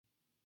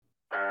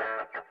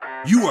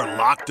You are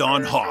Locked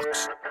On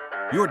Hawks,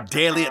 your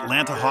daily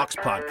Atlanta Hawks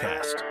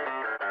podcast.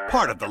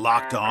 Part of the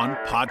Locked On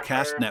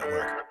Podcast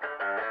Network.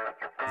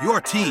 Your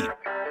team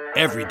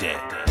every day.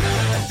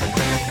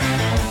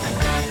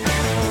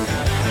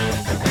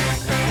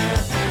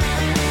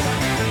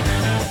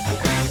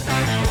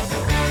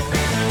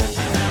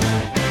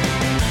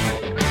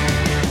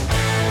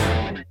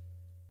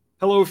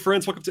 Hello,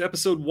 friends. Welcome to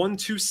episode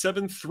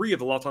 1273 of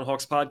the Locked On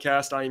Hawks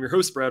podcast. I am your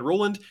host, Brad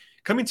Rowland,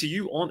 coming to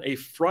you on a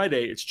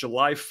Friday. It's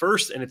July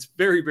 1st, and it's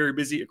very, very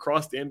busy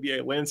across the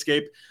NBA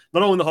landscape.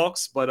 Not only the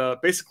Hawks,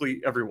 but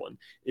basically everyone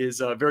is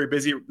very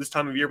busy this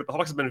time of year. But the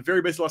Hawks have been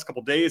very busy the last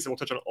couple of days, and we'll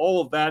touch on all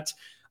of that.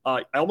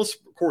 I almost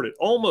recorded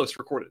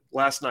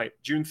last night,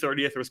 June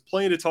 30th. There was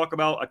plenty to talk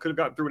about. I could have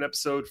gotten through an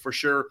episode for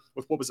sure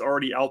with what was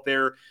already out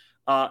there.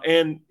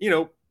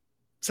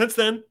 Since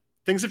then,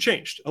 things have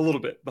changed a little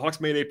bit. The Hawks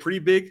made a pretty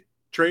big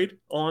trade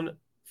on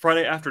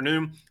Friday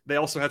afternoon. They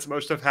also had some other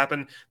stuff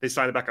happen. They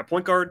signed a backup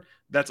point guard.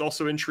 That's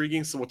also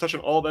intriguing. So we'll touch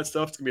on all that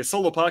stuff. It's going to be a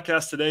solo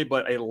podcast today,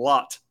 but a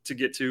lot to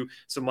get to.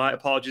 So my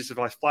apologies if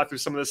I fly through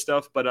some of this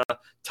stuff, but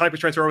time to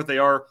transfer what they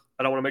are.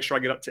 I don't want to make sure I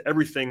get up to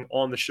everything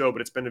on the show,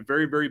 but it's been a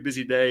very, very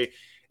busy day.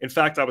 In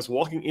fact, I was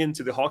walking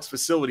into the Hawks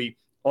facility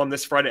on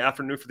this Friday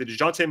afternoon for the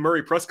DeJounte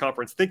Murray press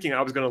conference, thinking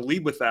I was going to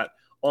lead with that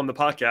on the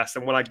podcast.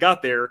 And when I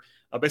got there,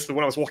 basically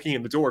when I was walking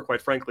in the door,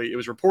 quite frankly, it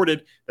was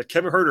reported that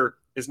Kevin Huerter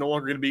is no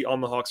longer going to be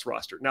on the Hawks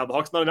roster. Now, the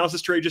Hawks not announced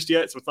this trade just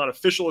yet, so it's not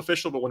official,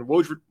 but when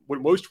Woj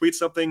tweets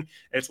something and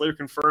it's later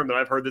confirmed that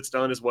I've heard that's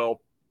done as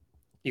well,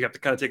 you have to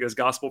kind of take it as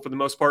gospel for the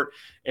most part.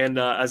 And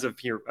as of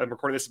here, I'm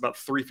recording this about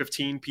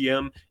 3:15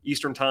 p.m.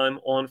 Eastern time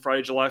on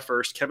Friday, July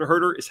 1st. Kevin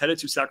Huerter is headed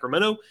to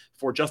Sacramento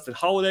for Justin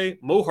Holiday,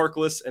 Mo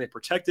Harkless, and a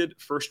protected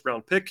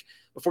first-round pick.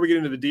 Before we get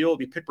into the deal,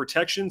 the pick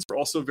protections are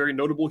also very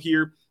notable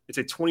here. It's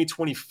a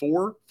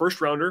 2024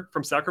 first-rounder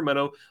from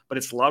Sacramento, but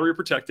it's lottery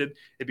protected.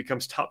 It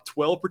becomes top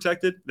 12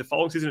 protected the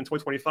following season in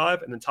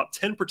 2025, and then top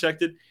 10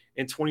 protected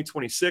in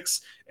 2026.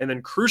 And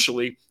then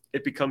crucially,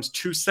 it becomes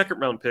 2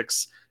 second-round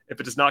picks if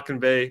it does not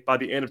convey by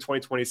the end of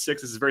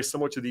 2026. This is very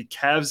similar to the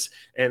Cavs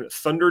and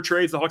Thunder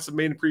trades the Hawks have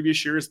made in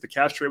previous years. The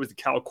Cavs trade was the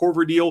Kyle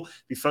Korver deal.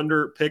 The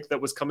Thunder pick that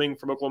was coming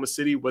from Oklahoma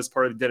City was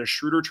part of the Dennis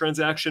Schroeder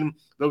transaction.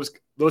 Those,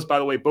 by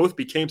the way, both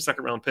became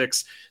second-round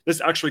picks. This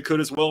actually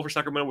could as well for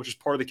Sacramento, which is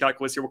part of the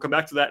calculus here. We'll come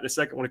back to that in a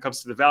second when it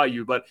comes to the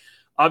value. But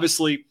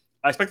obviously,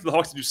 I expected the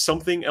Hawks to do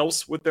something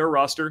else with their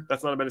roster.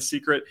 That's not been a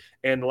secret.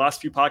 And the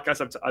last few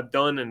podcasts I've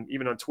done, and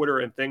even on Twitter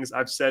and things,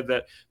 I've said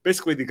that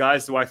basically the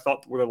guys who I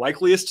thought were the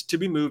likeliest to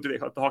be moved, they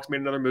thought the Hawks made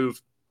another move,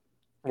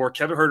 were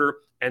Kevin Huerter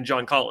and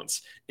John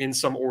Collins in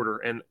some order.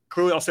 And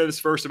clearly, I'll say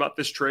this first about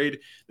this trade.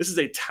 This is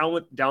a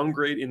talent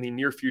downgrade in the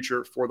near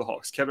future for the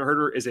Hawks. Kevin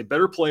Huerter is a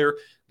better player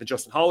than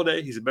Justin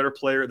Holiday. He's a better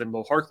player than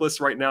Mo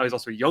Harkless right now. He's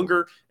also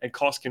younger and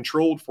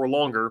cost-controlled for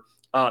longer.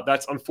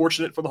 That's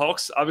unfortunate for the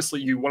Hawks. Obviously,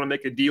 you want to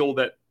make a deal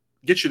that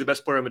gets you the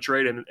best player in the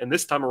trade. And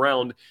this time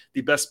around, the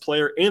best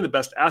player and the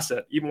best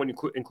asset, even when you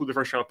include the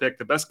first round pick,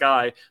 the best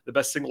guy, the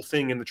best single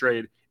thing in the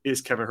trade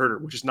is Kevin Huerter,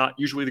 which is not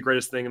usually the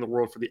greatest thing in the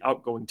world for the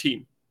outgoing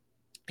team.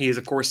 He is,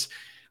 of course,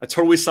 a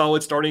totally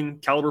solid starting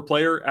caliber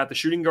player at the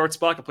shooting guard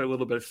spot. Can play a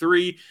little bit of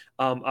three.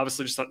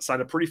 Obviously, just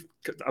signed a pretty,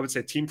 I would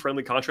say,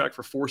 team-friendly contract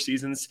for 4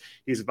 seasons.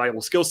 He has a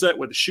valuable skill set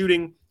with the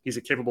shooting. He's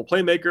a capable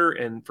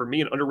playmaker, and for me,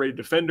 an underrated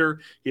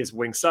defender. He has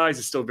wing size.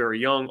 He's still very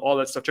young. All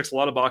that stuff checks a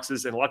lot of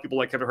boxes, and a lot of people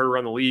like Kevin Huerter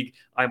around the league.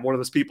 I'm one of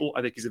those people.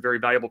 I think he's a very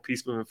valuable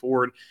piece moving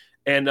forward.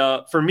 And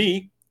for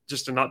me,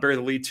 just to not bury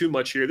the lead too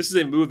much here, this is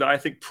a move that I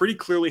think pretty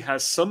clearly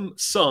has some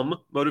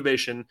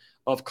motivation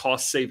of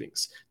cost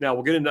savings. Now,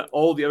 we'll get into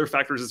all the other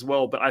factors as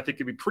well, but I think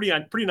it'd be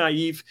pretty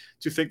naive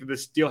to think that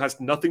this deal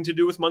has nothing to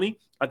do with money.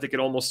 I think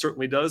it almost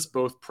certainly does,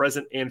 both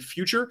present and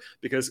future,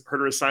 because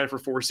Huerter is signed for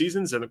 4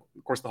 seasons, and of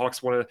course the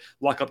Hawks want to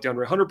lock up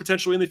DeAndre Hunter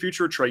potentially in the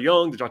future, Trae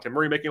Young, DeJounte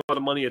Murray making a lot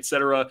of money,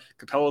 etc.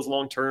 Capella's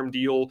long-term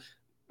deal,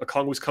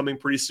 Okongwu's coming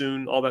pretty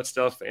soon, all that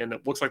stuff, and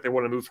it looks like they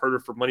want to move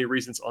Huerter for money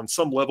reasons on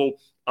some level.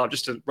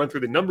 Just to run through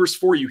the numbers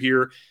for you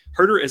here,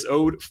 Huerter is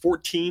owed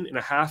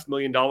 $14.5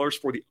 million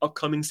for the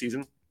upcoming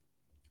season.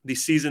 The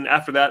season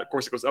after that, of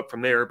course, it goes up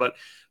from there, but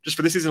just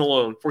for this season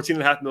alone,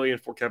 $14.5 million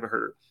for Kevin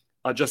Huerter.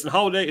 Justin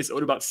Holiday is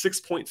owed about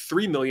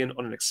 $6.3 million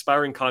on an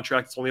expiring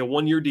contract. It's only a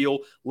 1-year deal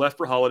left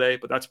for Holiday,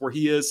 but that's where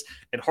he is.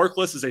 And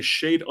Harkless is a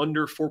shade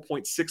under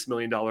 $4.6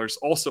 million,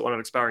 also on an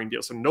expiring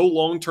deal. So no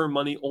long-term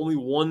money, only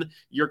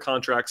 1-year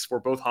contracts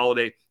for both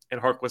Holiday and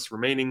Harkless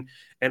remaining.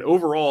 And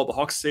overall, the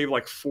Hawks save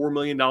like $4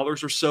 million or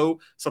so,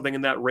 something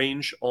in that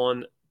range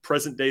on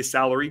present day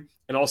salary,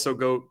 and also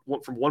go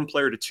from 1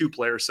 player to 2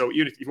 players. So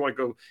even if you want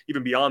to go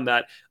even beyond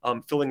that,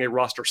 filling a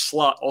roster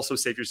slot also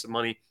saves you some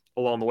money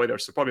along the way there.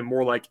 So probably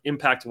more like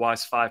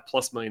impact-wise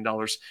 $5+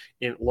 million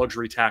in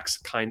luxury tax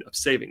kind of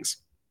savings.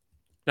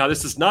 Now,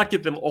 this does not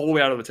get them all the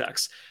way out of the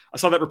tax. I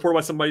saw that report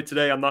by somebody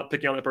today. I'm not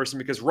picking on that person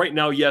because right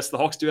now, yes, the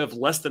Hawks do have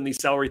less than the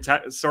salary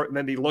tax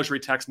than the luxury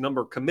tax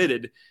number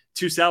committed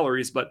to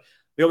salaries, but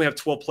they only have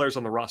 12 players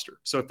on the roster.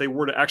 So if they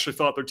were to actually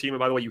fill out their team, and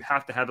by the way, you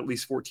have to have at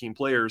least 14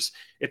 players.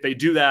 If they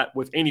do that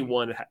with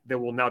anyone, they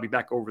will now be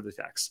back over the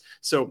tax.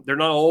 So they're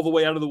not all the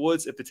way out of the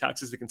woods if the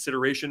tax is the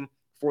consideration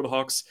for the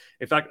Hawks.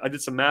 In fact, I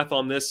did some math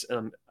on this,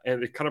 and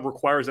it kind of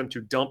requires them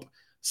to dump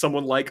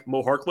someone like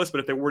Mo Harkless. But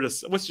if they were to,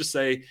 let's just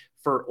say,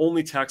 for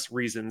only tax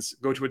reasons,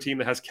 go to a team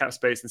that has cap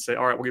space and say,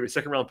 all right, we'll give you a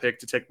second-round pick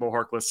to take Mo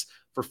Harkless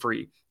for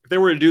free. If they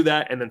were to do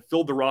that and then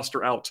fill the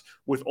roster out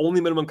with only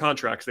minimum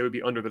contracts, they would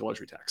be under the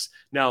luxury tax.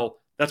 Now,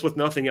 that's with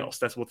nothing else.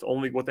 That's with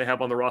only what they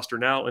have on the roster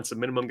now and some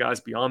minimum guys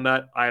beyond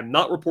that. I am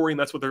not reporting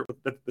that's what they're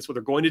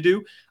going to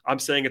do. I'm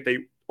saying if they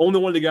only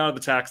wanted to get out of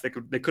the tax, they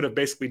could have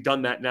basically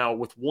done that now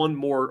with one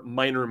more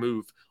minor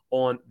move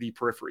on the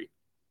periphery.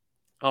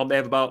 They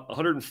have about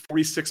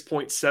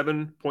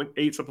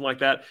 146.7.8, something like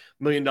that, $1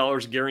 million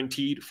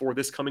guaranteed for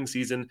this coming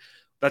season.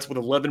 That's with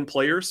 11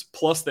 players.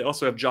 Plus, they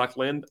also have Jock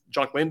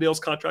Landale's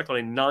contract on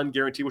a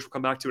non-guarantee, which we'll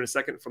come back to in a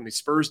second, from the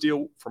Spurs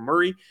deal from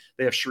Murray.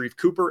 They have Sharif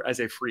Cooper as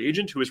a free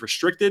agent who is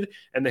restricted,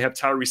 and they have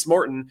Tyrese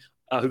Martin,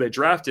 who they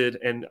drafted.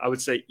 And I would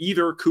say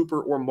either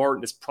Cooper or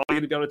Martin is probably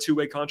going to be on a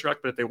two-way contract.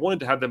 But if they wanted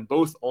to have them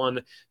both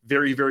on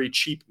very, very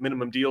cheap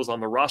minimum deals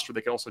on the roster,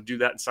 they could also do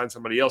that and sign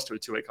somebody else to a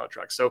two-way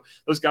contract. So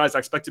those guys I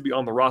expect to be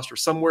on the roster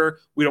somewhere.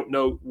 We don't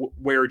know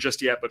where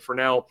just yet. But for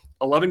now,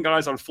 11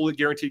 guys on fully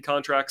guaranteed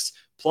contracts,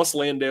 plus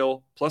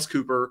Landale, plus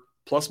Cooper,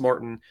 plus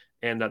Martin.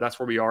 And that's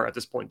where we are at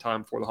this point in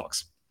time for the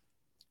Hawks.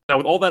 Now,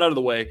 with all that out of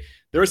the way,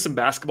 there is some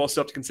basketball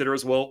stuff to consider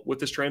as well with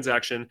this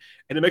transaction,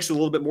 and it makes it a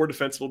little bit more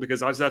defensible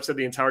because, as I've said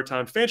the entire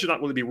time, fans should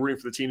not really be rooting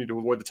for the team to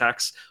avoid the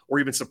tax or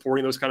even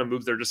supporting those kind of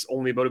moves. They're just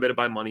only motivated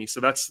by money. So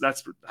that's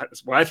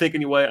what I think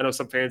anyway. I know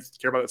some fans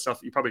care about that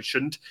stuff. You probably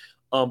shouldn't,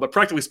 but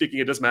practically speaking,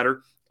 it does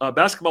matter.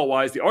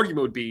 Basketball-wise, the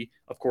argument would be,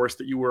 of course,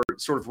 that you were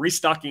sort of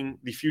restocking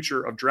the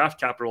future of draft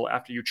capital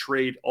after you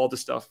trade all the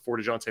stuff for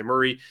DeJounte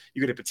Murray.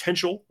 You get a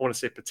potential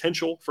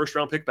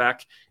first-round pick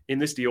back in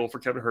this deal for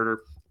Kevin Huerter,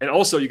 and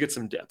also you get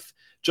some depth.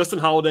 Justin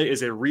Holiday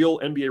is a real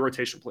NBA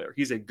rotation player.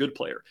 He's a good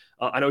player.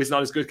 I know he's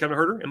not as good as Kevin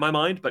Huerter in my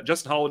mind, but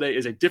Justin Holiday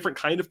is a different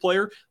kind of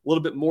player, a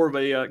little bit more of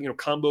a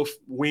combo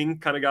wing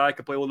kind of guy.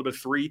 Could play a little bit of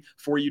three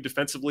for you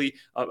defensively.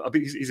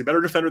 He's a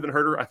better defender than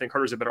Huerter. I think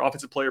Huerter's a better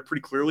offensive player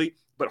pretty clearly,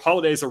 but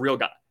Holiday is a real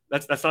guy.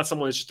 That's not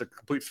someone that's just a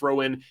complete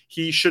throw-in.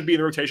 He should be in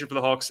the rotation for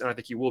the Hawks, and I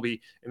think he will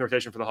be in the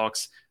rotation for the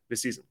Hawks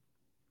this season.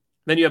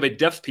 Then you have a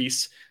depth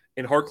piece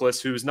in Harkless,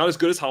 who's not as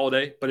good as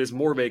Holiday, but is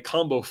more of a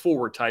combo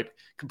forward type,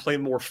 can play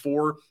more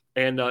four,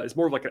 and is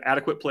more of like an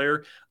adequate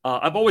player.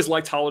 I've always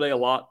liked Holiday a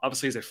lot.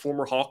 Obviously, he's a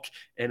former Hawk,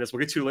 and as we'll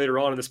get to later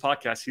on in this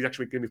podcast, he's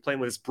actually going to be playing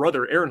with his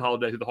brother, Aaron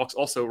Holiday, who the Hawks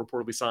also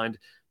reportedly signed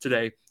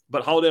today.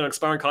 But Holiday on an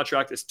expiring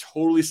contract is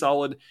totally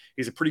solid.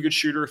 He's a pretty good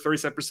shooter,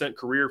 37%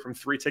 career from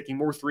three, taking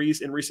more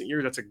threes in recent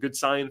years. That's a good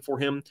sign for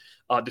him.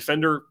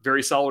 Defender,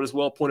 very solid as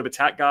well. Point of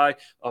attack guy,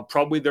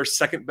 probably their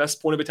second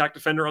best point of attack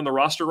defender on the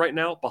roster right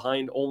now,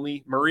 behind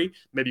only Murray.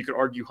 Maybe you could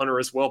argue Hunter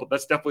as well, but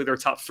that's definitely their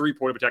top three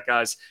point of attack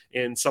guys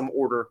in some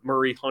order: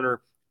 Murray,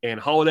 Hunter, and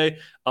Holiday.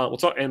 We'll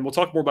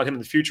talk more about him in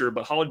the future,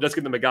 but Holiday does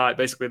give them a guy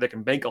basically they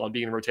can bank on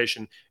being in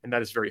rotation, and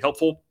that is very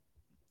helpful.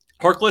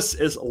 Harkless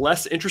is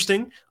less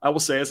interesting, I will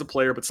say, as a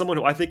player, but someone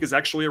who I think is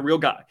actually a real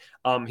guy.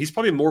 He's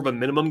probably more of a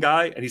minimum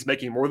guy, and he's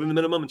making more than the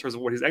minimum in terms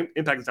of what his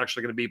impact is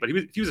actually going to be. But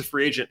if he was a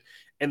free agent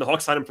and the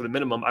Hawks signed him for the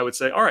minimum, I would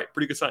say, all right,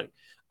 pretty good signing.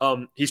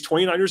 He's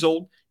 29 years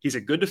old. He's a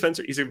good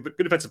defender. He's a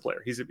good defensive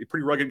player. He's a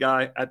pretty rugged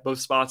guy at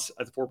both spots,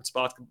 at the forward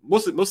spots,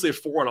 mostly a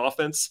four on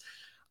offense.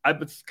 I've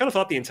kind of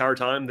thought the entire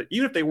time that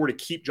even if they were to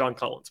keep John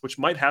Collins, which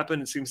might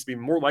happen, it seems to be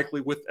more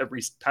likely with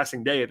every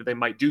passing day that they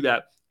might do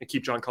that and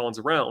keep John Collins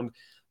around.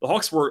 The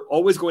Hawks were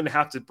always going to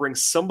have to bring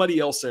somebody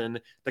else in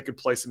that could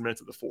play some minutes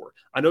at the four.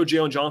 I know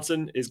Jalen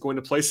Johnson is going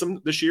to play some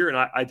this year, and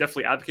I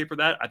definitely advocate for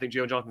that. I think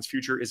Jalen Johnson's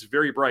future is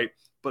very bright,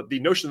 but the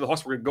notion that the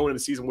Hawks were going to go into the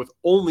season with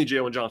only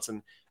Jalen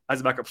Johnson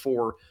as a backup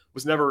four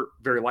was never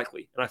very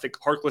likely. And I think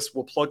Harkless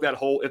will plug that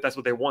hole if that's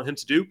what they want him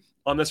to do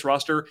on this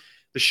roster.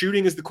 The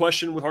shooting is the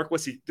question with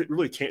Harkless. He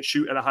really can't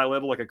shoot at a high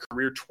level, like a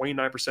career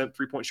 29%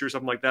 three-point shooter,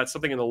 something like that,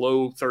 something in the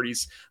low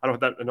 30s. I don't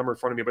have that number in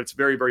front of me, but it's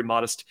very, very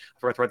modest. I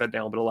forgot to write that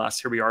down, but alas,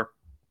 here we are.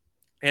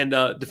 And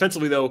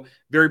defensively, though,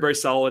 very, very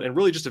solid and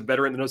really just a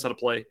veteran that knows how to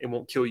play and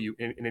won't kill you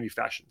in any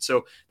fashion.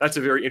 So that's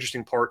a very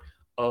interesting part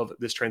of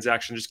this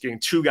transaction, just getting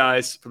two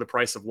guys for the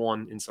price of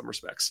one in some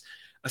respects.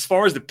 As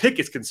far as the pick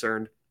is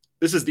concerned,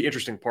 this is the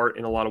interesting part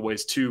in a lot of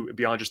ways, too,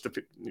 beyond just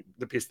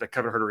the piece that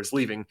Kevin Huerter is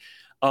leaving.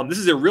 This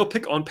is a real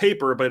pick on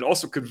paper, but it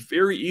also could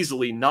very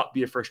easily not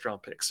be a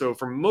first-round pick. So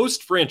for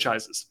most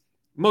franchises,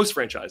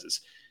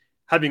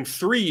 having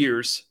 3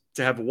 years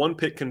to have one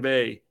pick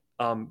convey,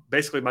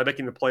 basically by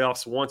making the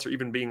playoffs once or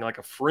even being like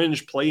a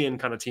fringe play-in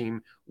kind of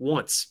team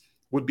once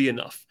would be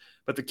enough.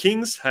 But the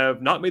Kings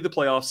have not made the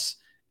playoffs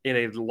in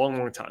a long,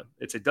 long time.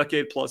 It's a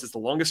decade plus. It's the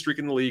longest streak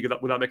in the league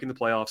without making the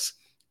playoffs.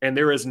 And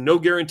there is no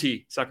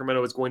guarantee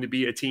Sacramento is going to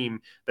be a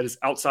team that is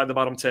outside the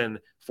bottom 10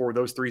 for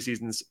those 3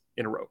 seasons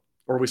in a row,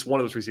 or at least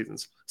one of those 3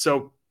 seasons.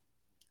 So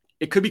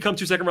it could become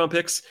 2 second-round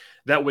picks.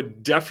 That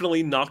would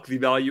definitely knock the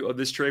value of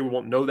this trade. We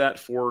won't know that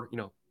for,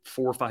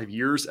 4 or 5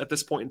 years at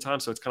this point in time.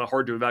 So it's kind of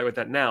hard to evaluate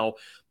that now,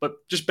 but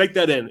just bake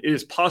that in. It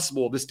is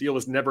possible this deal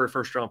is never a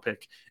first round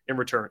pick in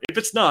return. If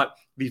it's not,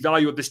 the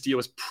value of this deal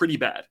is pretty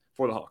bad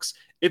for the Hawks.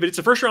 If it's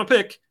a first round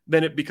pick,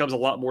 then it becomes a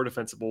lot more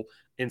defensible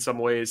in some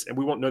ways. And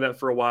we won't know that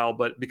for a while,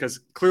 but because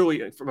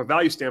clearly from a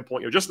value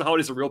standpoint, Justin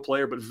Holiday is a real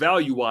player, but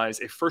value wise,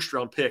 a first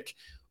round pick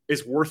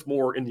is worth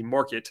more in the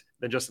market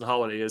than Justin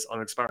Holiday is on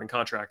an expiring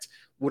contract.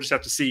 We'll just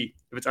have to see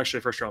if it's actually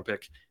a first round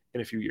pick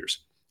in a few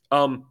years.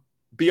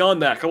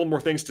 Beyond that, a couple more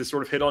things to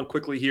sort of hit on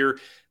quickly here.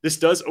 This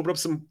does open up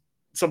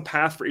some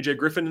path for AJ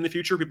Griffin in the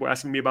future. People are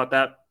asking me about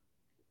that.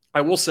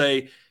 I will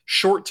say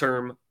short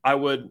term, I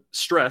would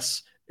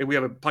stress, and we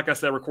have a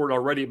podcast that I recorded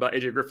already about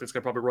AJ Griffin. It's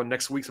going to probably run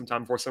next week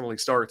sometime before Summer League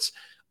starts.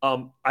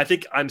 I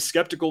think I'm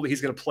skeptical that he's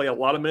going to play a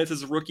lot of minutes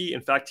as a rookie.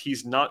 In fact,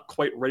 he's not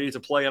quite ready to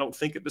play, I don't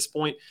think, at this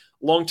point.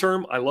 Long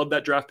term, I love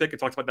that draft pick. I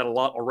talked about that a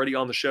lot already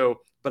on the show.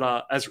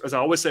 But as I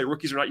always say,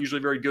 rookies are not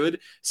usually very good.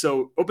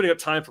 So opening up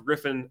time for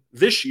Griffin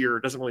this year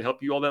doesn't really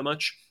help you all that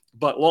much.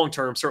 But long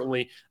term,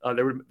 certainly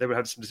they would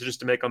have some decisions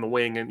to make on the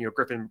wing. And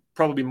Griffin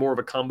probably more of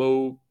a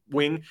combo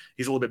wing.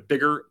 He's a little bit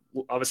bigger,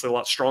 obviously a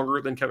lot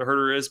stronger than Kevin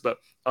Huerter is, but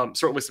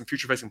certainly some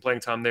future-facing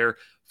playing time there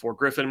for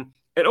Griffin.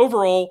 And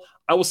overall,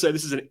 I will say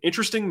this is an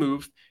interesting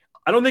move.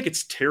 I don't think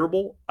it's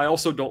terrible. I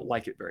also don't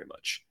like it very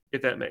much,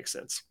 if that makes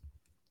sense.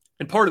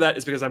 And part of that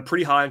is because I'm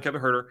pretty high on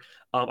Kevin Huerter.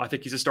 I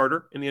think he's a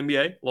starter in the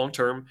NBA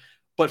long-term.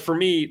 But for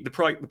me, the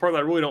part that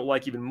I really don't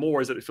like even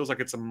more is that it feels like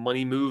it's a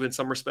money move in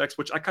some respects,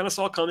 which I kind of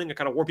saw coming. I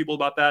kind of warned people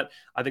about that.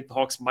 I think the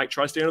Hawks might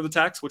try to stay under the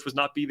tax, which would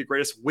not be the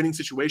greatest winning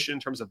situation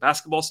in terms of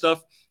basketball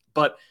stuff.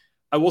 But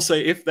I will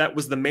say if that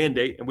was the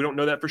mandate, and we don't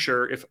know that for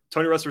sure, if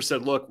Tony Ressler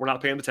said, look, we're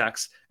not paying the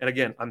tax, and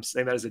again, I'm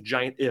saying that as a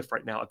giant if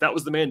right now. If that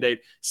was the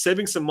mandate,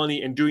 saving some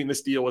money and doing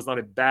this deal is not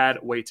a bad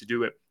way to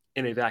do it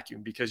in a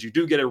vacuum, because you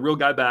do get a real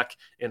guy back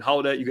in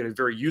Holiday. You get a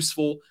very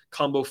useful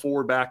combo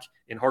forward back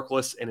in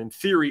Harkless, and in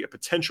theory, a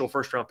potential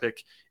first-round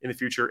pick in the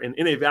future. And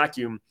in a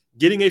vacuum,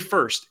 getting a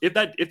first, if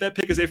that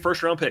pick is a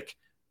first-round pick,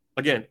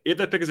 again, if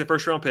that pick is a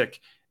first-round pick,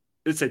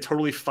 it's a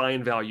totally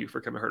fine value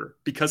for Kevin Huerter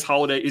because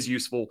Holiday is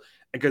useful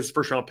and because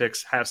first-round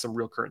picks have some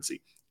real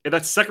currency. If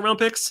that's second-round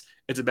picks,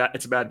 it's a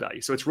bad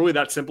value. So it's really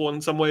that simple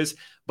in some ways,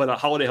 but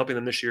Holiday helping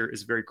them this year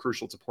is very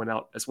crucial to point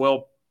out as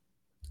well.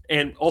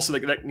 And also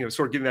that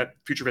sort of getting that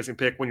future-facing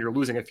pick when you're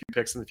losing a few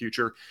picks in the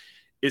future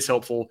is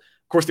helpful.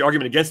 Of course, the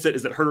argument against it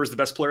is that Huerter is the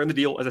best player in the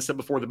deal. As I said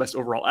before, the best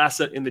overall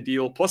asset in the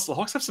deal. Plus, the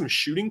Hawks have some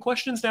shooting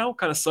questions now,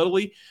 kind of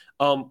subtly.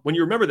 When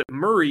you remember that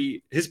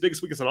Murray, his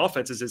biggest weakness on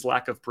offense is his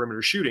lack of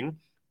perimeter shooting.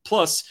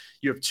 Plus,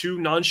 you have two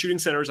non-shooting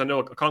centers. I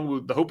know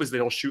Okongwu, the hope is that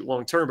he'll shoot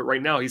long-term, but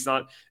right now he's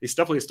not. He's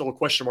definitely still a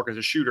question mark as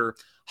a shooter.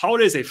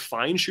 Holiday is a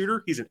fine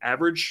shooter. He's an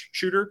average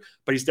shooter,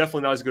 but he's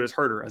definitely not as good as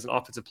Huerter as an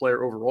offensive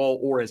player overall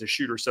or as a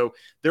shooter. So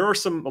there are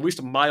some, at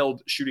least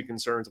mild shooting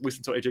concerns, at least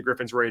until AJ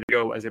Griffin's ready to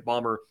go as a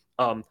Bomber.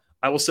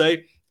 I will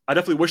say, I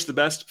definitely wish the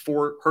best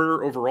for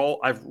Huerter overall.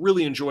 I've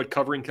really enjoyed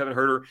covering Kevin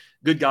Huerter.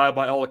 Good guy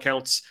by all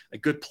accounts, a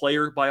good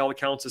player by all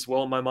accounts as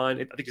well in my mind.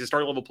 I think he's a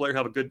starting level player,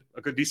 have a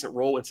good decent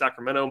role in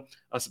Sacramento.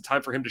 Some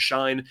time for him to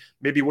shine.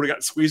 Maybe he would have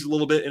got squeezed a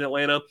little bit in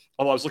Atlanta,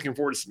 although I was looking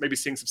forward to maybe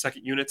seeing some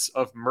second units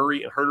of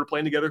Murray and Huerter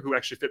playing together who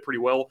actually fit pretty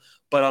well.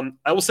 But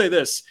I will say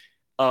this.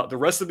 The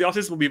rest of the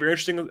offseason will be very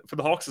interesting for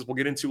the Hawks, as we'll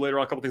get into later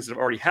on a couple things that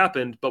have already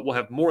happened, but we'll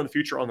have more in the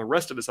future on the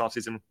rest of this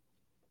offseason.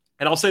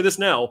 And I'll say this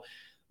now.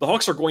 The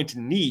Hawks are going to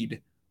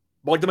need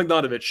Bogdan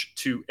Bogdanović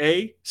to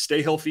A,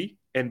 stay healthy,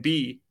 and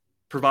B,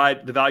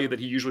 provide the value that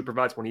he usually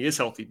provides when he is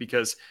healthy,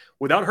 because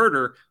without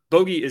Huerter,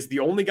 Bogey is the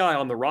only guy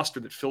on the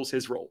roster that fills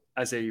his role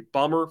as a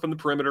bomber from the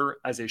perimeter,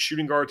 as a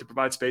shooting guard to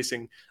provide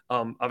spacing.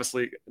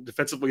 Obviously,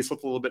 defensively, he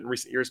slipped a little bit in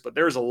recent years, but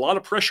there's a lot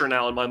of pressure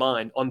now in my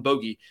mind on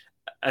Bogey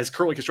as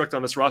currently constructed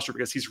on this roster,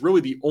 because he's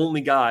really the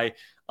only guy,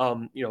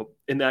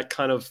 in that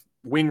kind of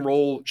wing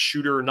role,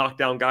 shooter,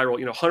 knockdown guy role.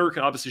 Hunter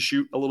can obviously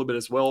shoot a little bit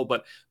as well,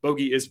 but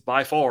Bogey is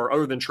by far,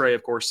 other than Trey,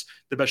 of course,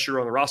 the best shooter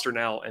on the roster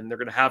now, and they're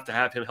going to have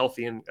him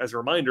healthy. And as a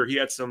reminder, he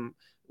had some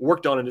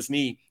work done in his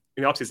knee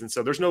in the offseason,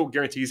 so there's no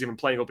guarantee he's even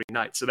playing opening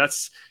night. So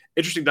that's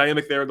interesting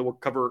dynamic there that we'll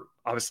cover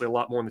obviously a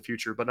lot more in the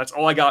future. But that's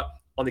all I got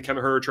on the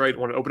Kevin Huerter trade. I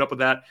want to open up with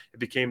that. It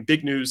became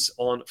big news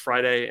on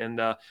Friday, and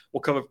I'm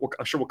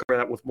sure we'll cover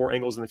that with more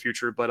angles in the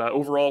future. But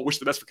overall, wish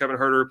the best for Kevin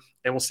Huerter,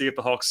 and we'll see if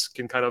the Hawks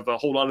can kind of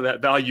hold on to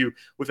that value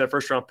with that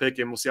first-round pick,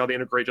 and we'll see how they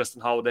integrate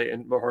Justin Holiday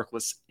and Mo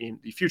Harkless in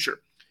the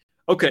future.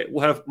 Okay,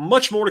 we'll have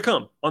much more to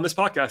come on this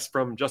podcast,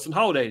 from Justin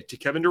Holiday to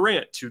Kevin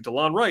Durant to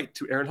DeLon Wright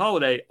to Aaron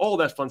Holiday, all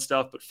that fun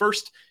stuff. But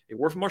first, a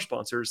word from our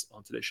sponsors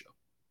on today's show.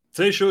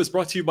 Today's show is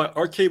brought to you by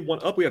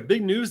Arcade1Up. We have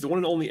big news. The one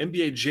and only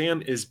NBA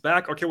Jam is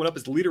back. Arcade1Up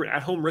is the leader in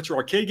at-home retro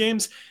arcade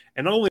games.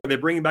 And not only are they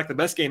bringing back the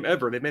best game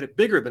ever, they've made it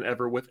bigger than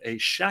ever with a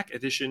Shaq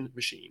Edition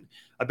machine.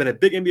 I've been a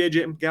big NBA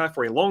Jam guy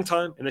for a long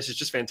time, and this is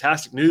just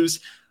fantastic news.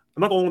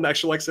 I'm not the only one that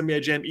actually likes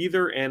NBA Jam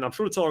either, and I'm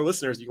sure to tell our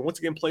listeners you can once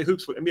again play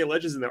hoops with NBA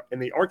legends in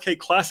the arcade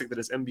classic that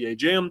is NBA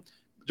Jam.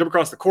 Jump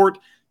across the court,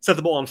 set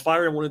the ball on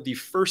fire in one of the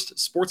first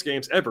sports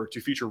games ever to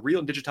feature real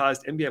and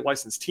digitized NBA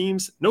licensed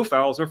teams. No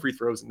fouls, no free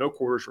throws, and no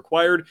quarters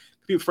required.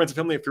 Compete with friends and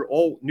family through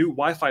all new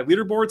Wi-Fi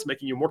leaderboards,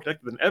 making you more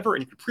connected than ever.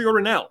 And you can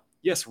pre-order now.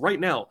 Yes, right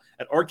now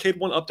at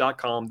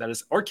arcade1up.com. That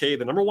is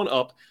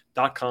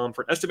arcade1up.com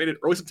for an estimated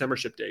early September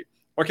ship date.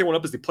 Arcade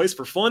 1-Up is the place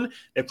for fun.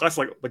 They have classes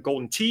like the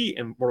Golden Tee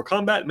and Mortal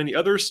Kombat and many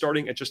others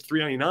starting at just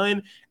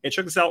 $3.99. And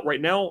check this out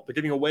right now. They're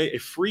giving away a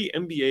free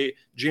NBA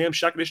Jam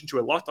Shack Edition to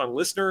a Locked On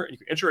listener. And you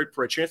can enter it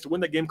for a chance to win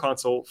that game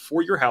console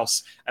for your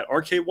house at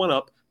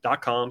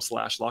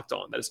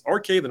arcade1up.com/locked-on. That is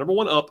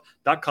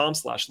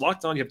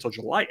arcade1up.com/locked-on. You have until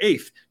July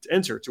 8th to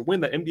enter to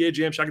win that NBA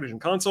Jam Shack Edition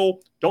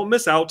console. Don't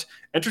miss out.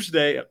 Enter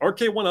today at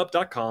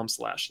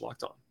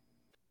arcade1up.com/locked-on.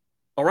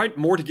 All right,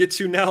 more to get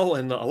to now,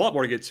 and a lot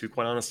more to get to,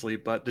 quite honestly.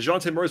 But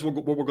DeJounte Murray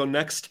will go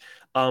next.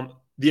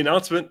 The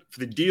announcement for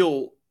the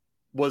deal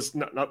was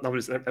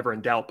nobody's ever in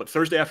doubt, but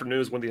Thursday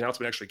afternoon is when the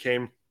announcement actually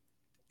came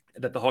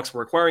that the Hawks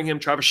were acquiring him.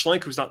 Travis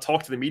Schlenk, who's not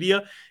talked to the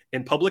media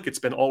in public, it's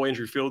been all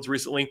Andrew Fields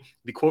recently.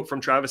 The quote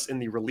from Travis in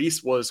the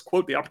release was,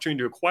 quote, "The opportunity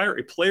to acquire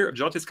a player of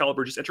DeJounte's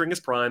caliber just entering his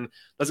prime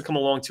doesn't come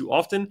along too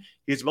often.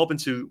 He's developed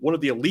into one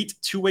of the elite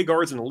two-way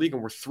guards in the league,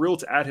 and we're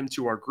thrilled to add him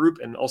to our group."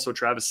 And also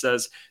Travis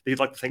says that he'd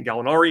like to thank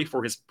Gallinari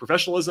for his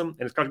professionalism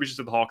and his contributions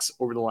to the Hawks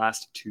over the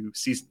last 2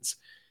 seasons,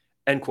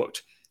 end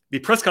quote. The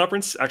press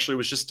conference actually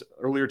was just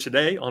earlier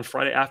today on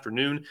Friday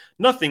afternoon.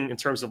 Nothing in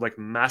terms of like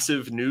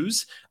massive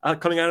news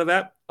coming out of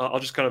that. I'll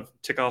just kind of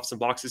tick off some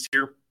boxes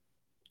here.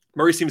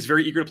 Murray seems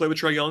very eager to play with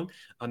Trae Young.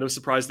 No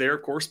surprise there,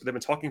 of course, but they've been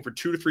talking for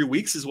 2 to 3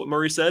 weeks is what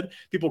Murray said.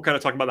 People kind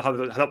of talking about how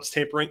that was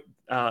tampering.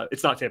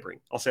 It's not tampering.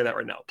 I'll say that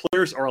right now.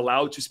 Players are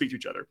allowed to speak to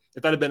each other.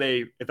 If that had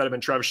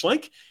been Travis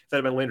Schlenk, if that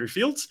had been Landry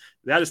Fields,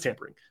 that is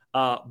tampering.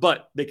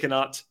 But they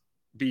cannot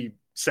be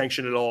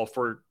sanctioned at all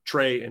for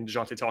Trae and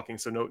DeJounte talking,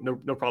 so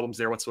no problems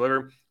there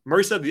whatsoever.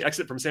 Murray said the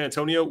exit from San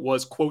Antonio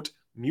was, quote,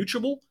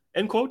 mutual,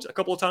 end quote, a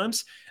couple of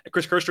times.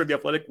 Chris Kirster of The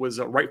Athletic was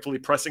rightfully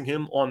pressing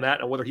him on that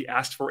and whether he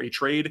asked for a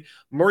trade.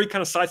 Murray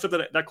kind of sidestepped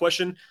that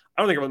question.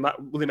 I don't think it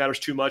really matters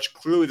too much.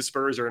 Clearly the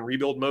Spurs are in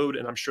rebuild mode,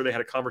 and I'm sure they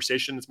had a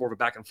conversation. It's more of a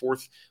back and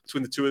forth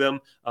between the two of them,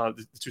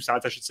 the two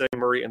sides, I should say,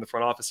 Murray and the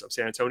front office of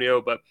San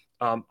Antonio. But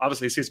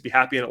obviously he seems to be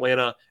happy in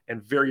Atlanta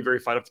and very, very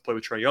fired up to play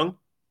with Trae Young.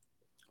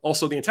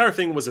 Also, the entire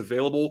thing was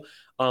available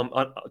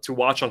to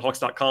watch on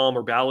Hawks.com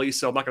or Bally,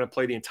 so I'm not going to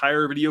play the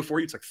entire video for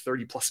you. It's like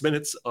 30-plus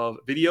minutes of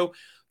video.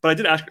 But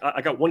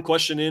I got one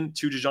question in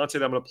to DeJounte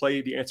that I'm going to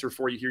play the answer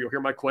for you here. You'll hear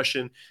my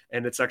question,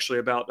 and it's actually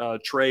about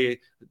Trae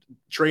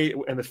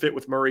and the fit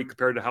with Murray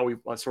compared to how we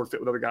sort of fit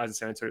with other guys in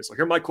San Antonio. So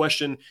hear my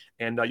question,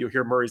 and you'll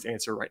hear Murray's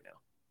answer right now.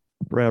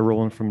 Brad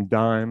Rowland from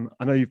Dime.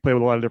 I know you've played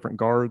with a lot of different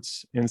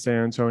guards in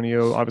San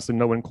Antonio. Obviously,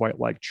 no one quite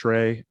like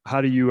Trae.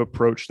 How do you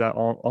approach that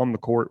on the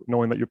court,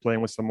 knowing that you're playing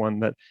with someone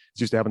that's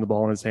used to having the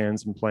ball in his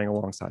hands and playing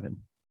alongside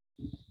him?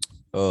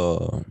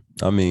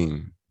 I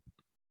mean,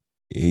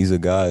 he's a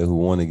guy who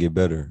want to get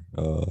better.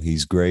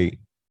 He's great,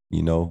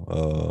 you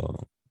know.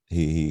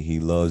 He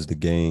loves the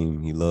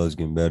game. He loves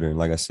getting better. And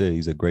like I said,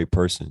 he's a great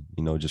person.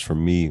 You know, just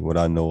from me, what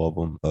I know of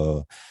him,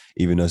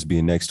 even us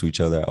being next to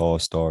each other at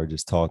All-Star,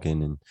 just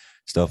talking and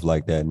stuff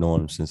like that,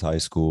 knowing him since high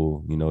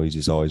school, you know, he's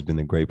just always been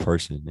a great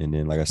person. And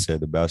then, like I said,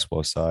 the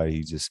basketball side,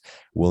 he's just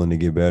willing to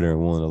get better and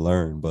willing to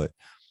learn. But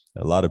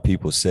a lot of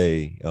people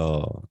say,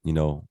 you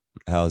know,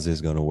 how's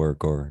this going to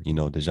work? Or, you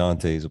know,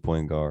 DeJounte is a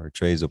point guard,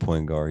 Trae's a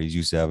point guard. He's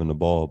used to having the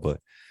ball,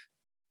 but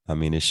I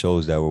mean, it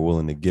shows that we're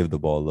willing to give the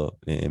ball up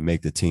and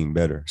make the team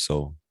better.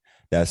 So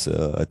that's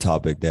a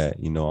topic that,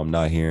 you know, I'm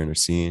not hearing or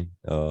seeing,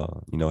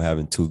 you know,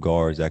 having 2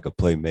 guards that could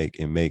play make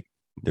and make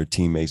their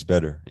teammates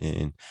better.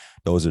 And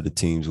those are the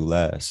teams who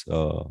last,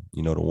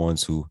 you know, the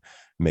ones who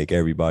make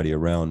everybody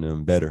around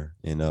them better.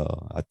 And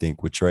I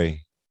think with Trae,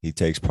 he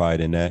takes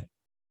pride in that.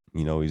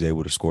 You know, he's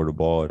able to score the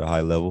ball at a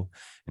high level.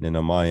 And then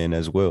on my end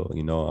as well,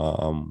 you know,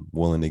 I'm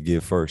willing to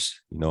give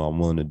first. You know, I'm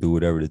willing to do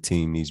whatever the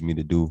team needs me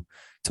to do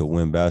to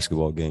win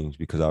basketball games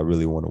because I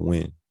really want to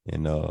win.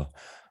 And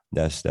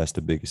that's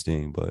the biggest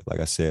thing. But like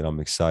I said, I'm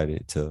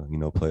excited to, you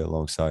know, play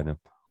alongside him.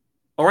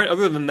 All right,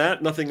 other than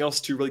that, nothing else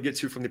to really get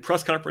to from the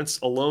press conference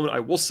alone. I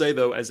will say,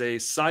 though, as a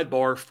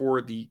sidebar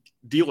for the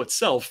deal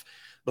itself,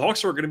 the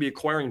Hawks are going to be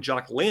acquiring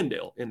Jock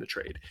Landale in the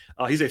trade.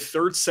 He's a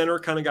third center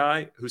kind of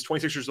guy who's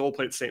 26 years old,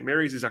 played at St.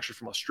 Mary's. He's actually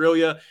from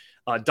Australia.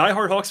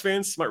 Diehard Hawks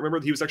fans might remember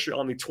that he was actually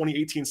on the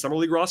 2018 Summer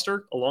League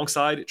roster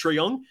alongside Trae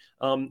Young.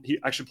 He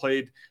actually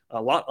played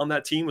a lot on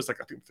that team, was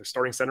like, I think, the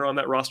starting center on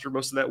that roster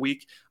most of that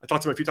week. I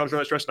talked to him a few times during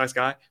that stretch. Nice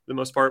guy for the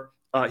most part.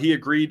 He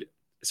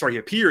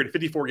appeared in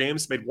 54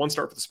 games, made 1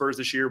 start for the Spurs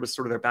this year, was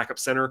sort of their backup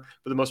center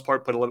for the most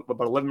part, played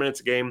about 11 minutes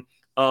a game.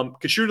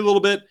 Could shoot a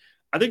little bit.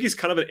 I think he's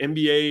kind of an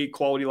NBA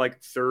quality,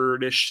 like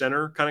third-ish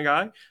center kind of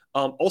guy.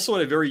 Also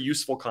in a very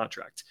useful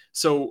contract.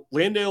 So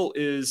Landale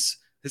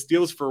his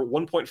deal is for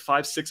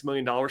 $1.56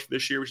 million for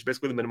this year, which is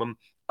basically the minimum.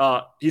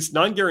 He's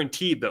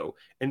non-guaranteed, though,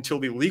 until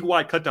the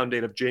league-wide cutdown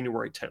date of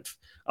January 10th.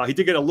 He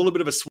did get a little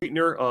bit of a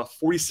sweetener,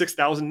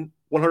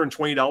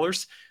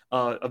 $46,120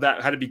 of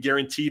that had to be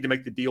guaranteed to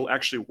make the deal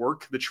actually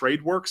work, the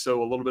trade work.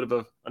 So a little bit of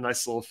a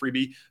nice little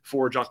freebie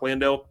for Jock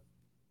Landale.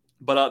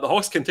 But the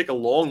Hawks can take a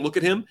long look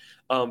at him,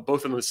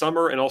 both in the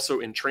summer and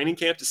also in training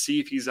camp, to see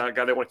if he's a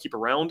guy they want to keep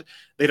around.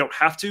 They don't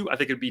have to. I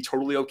think it'd be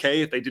totally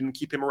okay if they didn't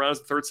keep him around as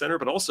the third center,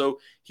 but also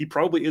he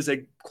probably is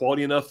a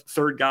quality enough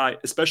third guy,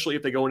 especially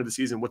if they go into the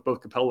season with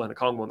both Capella and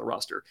Okongwu on the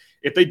roster.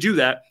 If they do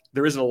that,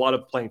 there isn't a lot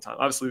of playing time.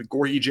 Obviously,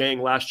 Gorgui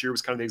Dieng last year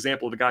was kind of the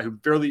example of a guy who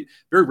very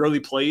rarely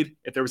played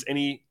if there was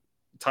any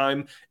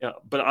time.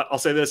 But I'll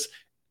say this.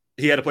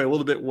 He had to play a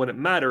little bit when it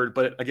mattered,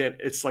 but again,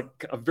 it's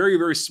like a very,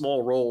 very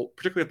small role,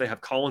 particularly if they have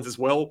Collins as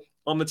well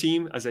on the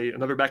team as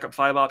another backup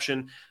 5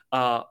 option.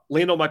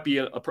 Lando might be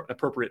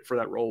appropriate for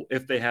that role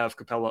if they have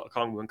Capella,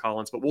 Okongwu, and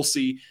Collins, but we'll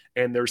see.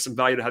 And there's some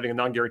value to having a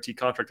non-guaranteed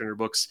contract in your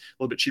books,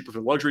 a little bit cheaper for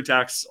the luxury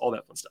tax, all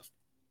that fun stuff.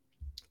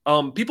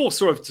 People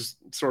sort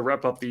of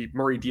wrap up the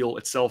Murray deal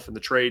itself and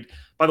the trade.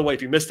 By the way,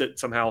 if you missed it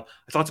somehow,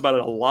 I talked about it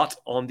a lot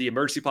on the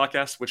Emergency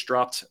podcast, which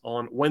dropped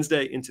on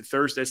Wednesday into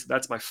Thursday. So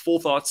that's my full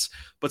thoughts,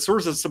 but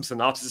sort of some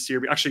synopsis here.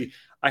 Actually,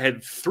 I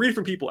had 3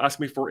 different people ask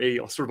me for a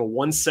sort of a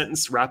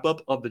 1-sentence wrap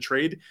up of the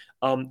trade.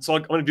 So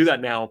I'm going to do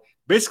that now.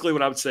 Basically,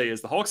 what I would say is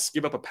the Hawks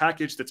give up a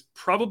package that's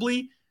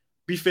probably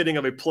befitting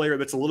of a player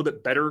that's a little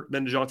bit better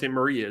than DeJounte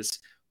Murray is,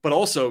 but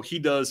also he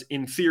does,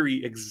 in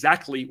theory,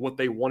 exactly what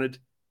they wanted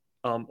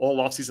all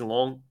offseason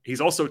long.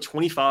 He's also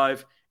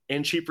 25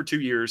 and cheap for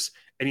 2 years,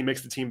 and he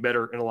makes the team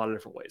better in a lot of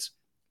different ways.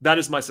 That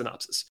is my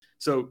synopsis.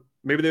 So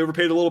maybe they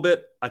overpaid a little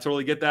bit. I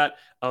totally get that.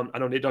 I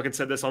know Nate Duncan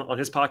said this on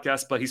his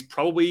podcast, but he's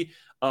probably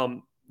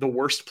the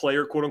worst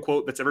player, quote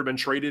unquote, that's ever been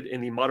traded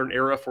in the modern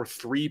era for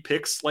 3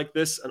 picks like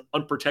this,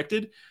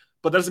 unprotected.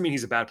 But that doesn't mean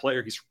he's a bad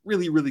player. He's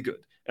really, really good.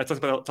 I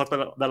talked about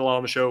that a lot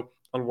on the show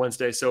on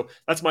Wednesday. So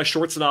that's my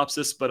short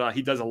synopsis, but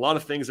he does a lot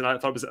of things, and I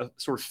thought it was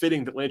sort of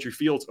fitting that Landry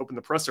Fields opened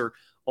the presser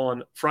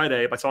on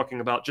Friday by talking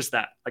about just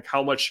that, like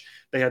how much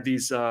they have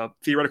these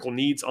theoretical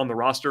needs on the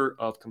roster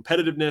of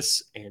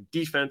competitiveness and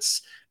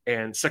defense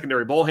and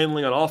secondary ball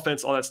handling on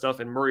offense, all that stuff.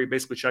 And Murray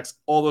basically checks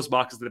all those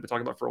boxes that they've been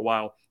talking about for a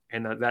while,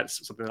 and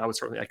that's something that I would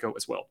certainly echo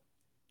as well.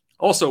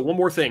 Also, one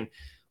more thing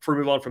before we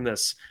move on from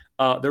this.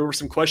 There were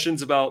some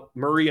questions about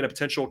Murray and a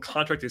potential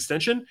contract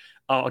extension.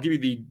 I'll give you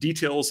the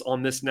details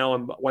on this now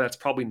and why that's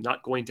probably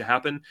not going to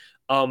happen.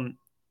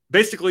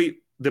 Basically,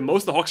 the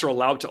most the Hawks are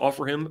allowed to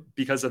offer him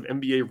because of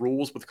NBA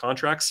rules with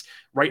contracts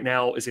right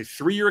now is a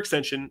 3-year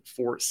extension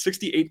for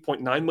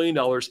 $68.9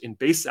 million in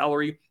base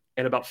salary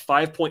and about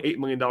 $5.8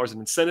 million in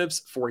incentives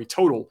for a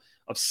total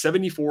of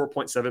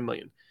 $74.7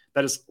 million.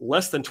 That is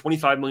less than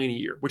 $25 million a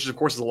year, which is, of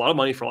course, is a lot of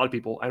money for a lot of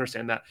people. I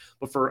understand that.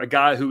 But for a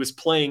guy who is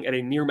playing at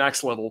a near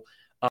max level,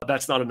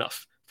 that's not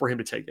enough for him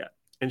to take that.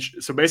 And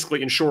so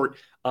basically, in short,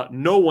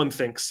 no one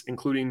thinks,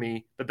 including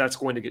me, that that's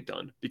going to get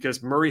done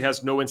because Murray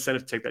has no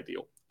incentive to take that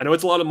deal. I know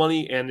it's a lot of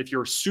money, and if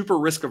you're super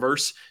risk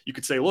averse, you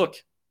could say, look,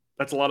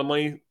 that's a lot of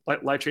money,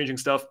 life-changing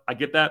stuff. I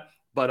get that.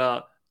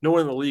 But no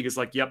one in the league is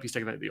like, yep, he's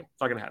taking that deal. It's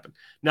not going to happen.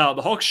 Now,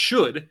 the Hawks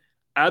should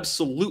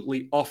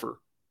absolutely offer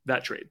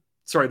that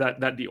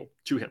deal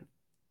to him.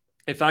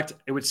 In fact,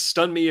 it would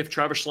stun me if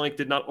Travis Schlenk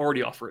did not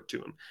already offer it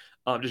to him.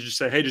 Just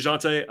say, hey,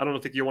 DeJounte, I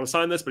don't think you want to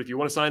sign this, but if you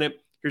want to sign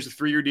it, here's a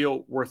 3-year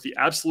deal worth the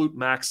absolute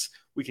max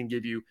we can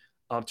give you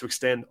to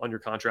extend on your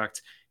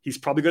contract. He's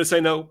probably going to say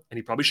no, and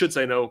he probably should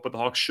say no, but the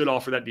Hawks should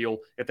offer that deal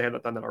if they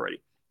haven't done that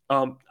already.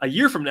 A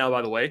year from now,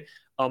 by the way,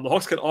 the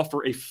Hawks could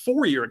offer a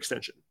 4-year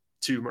extension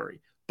to Murray.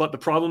 But the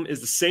problem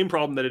is the same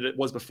problem that it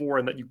was before,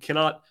 and that you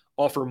cannot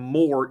offer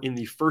more in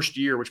the first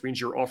year, which means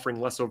you're offering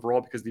less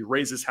overall because the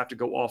raises have to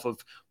go off of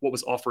what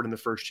was offered in the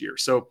first year.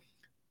 So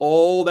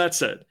all that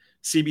said,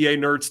 CBA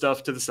nerd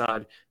stuff to the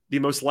side, the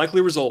most likely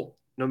result,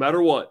 no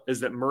matter what, is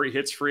that Murray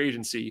hits free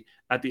agency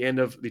at the end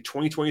of the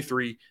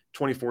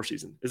 2023-24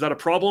 season. Is that a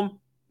problem?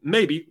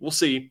 Maybe. We'll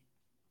see.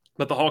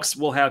 But the Hawks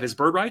will have his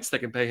bird rights. They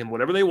can pay him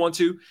whatever they want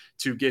to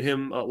get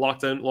him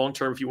locked in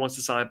long-term if he wants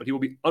to sign, but he will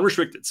be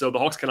unrestricted. So the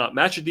Hawks cannot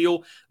match a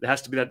deal. There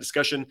has to be that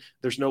discussion.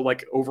 There's no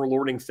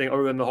overlording thing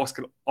other than the Hawks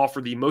can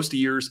offer the most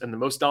years and the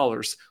most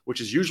dollars,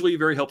 which is usually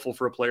very helpful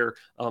for a player.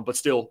 But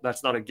still,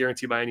 that's not a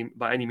guarantee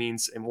by any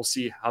means. And we'll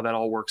see how that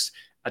all works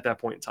at that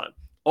point in time.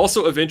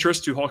 Also of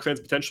interest to Hawks fans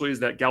potentially is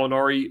that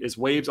Gallinari is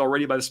waived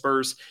already by the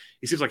Spurs.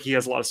 He seems like he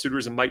has a lot of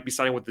suitors and might be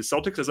signing with the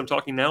Celtics as I'm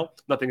talking now.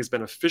 Nothing has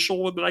been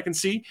official that I can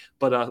see,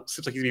 but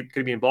seems like he's going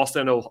to be in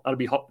Boston. I know it'll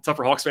be tough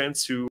for Hawks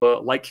fans who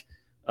like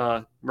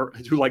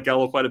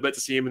Gallo quite a bit to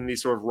see him in the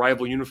sort of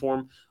rival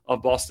uniform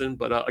of Boston,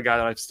 but a guy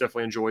that I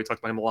definitely enjoy. Talked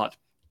about him a lot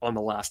on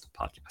the last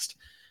podcast.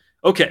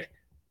 Okay,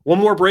 one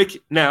more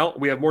break now.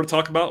 We have more to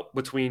talk about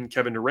between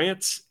Kevin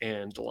Durant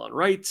and DeLon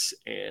Wright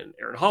and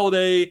Aaron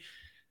Holiday.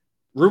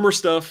 Rumor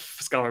stuff,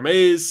 Skylar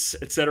Mays,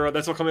 etc.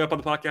 That's all coming up on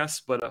the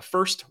podcast. But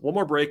first, one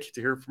more break to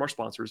hear from our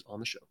sponsors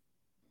on the show.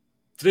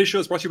 Today's show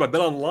is brought to you by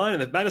BetOnline,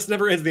 and the madness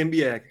never ends in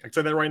the NBA. I can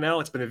tell you that right now.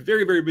 It's been a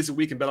very, very busy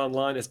week in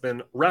BetOnline. It's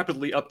been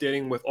rapidly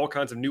updating with all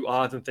kinds of new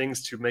odds and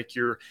things to make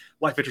your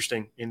life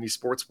interesting in the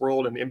sports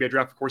world. And the NBA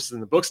draft, of course, is in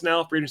the books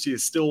now. Free agency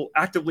is still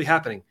actively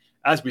happening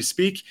as we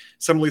speak.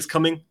 Summer League's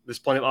coming. There's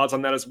plenty of odds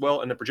on that as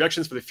well. And the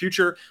projections for the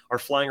future are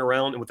flying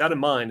around. And with that in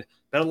mind,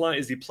 BetOnline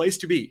is the place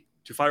to be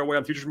to fire away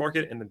on the futures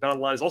market. And the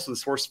BetOnline is also the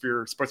source for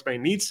your sports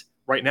betting needs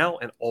right now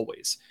and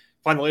always.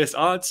 Find the latest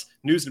odds,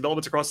 news, and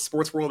developments across the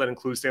sports world. That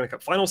includes Stanley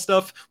Cup final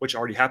stuff, which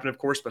already happened, of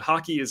course, but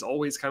hockey is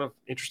always kind of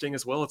interesting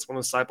as well. It's one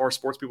of the sidebar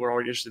sports people are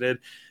already interested in.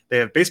 They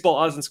have baseball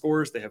odds and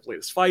scores. They have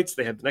latest fights.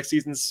 They have the next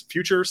season's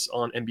futures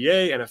on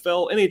NBA,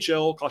 NFL,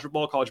 NHL, college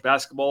football, college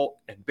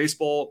basketball, and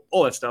baseball,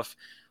 all that stuff,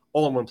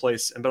 all in one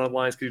place. And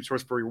BetOnline is a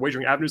source for your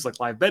wagering avenues like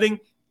live betting,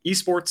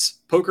 esports,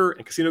 poker,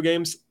 and casino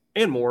games,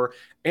 and more.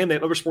 And they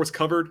have other sports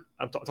covered.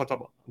 I talked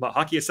about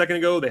hockey a second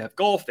ago. They have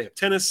golf. They have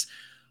tennis,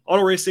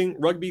 auto racing,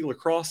 rugby,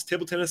 lacrosse,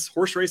 table tennis,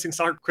 horse racing,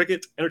 soccer,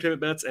 cricket,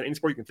 entertainment bets, and any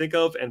sport you can think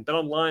of. And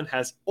BetOnline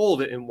has all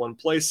of it in one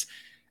place.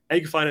 And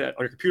you can find it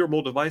on your computer or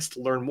mobile device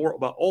to learn more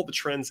about all the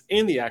trends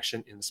and the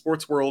action in the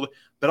sports world.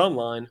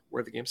 BetOnline,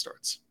 where the game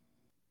starts.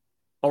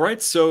 All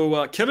right,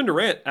 so Kevin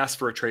Durant asked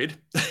for a trade.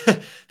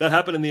 That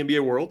happened in the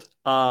NBA world.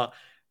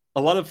 A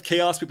lot of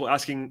chaos, people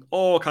asking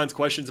all kinds of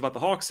questions about the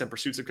Hawks and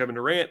pursuits of Kevin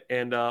Durant.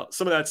 And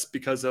some of that's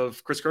because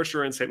of Chris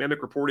Kirschner and Sam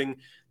Amick reporting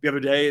the other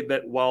day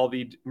that while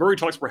the Murray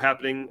talks were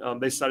happening,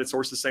 they cited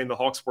sources saying the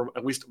Hawks were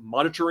at least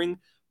monitoring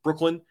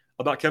Brooklyn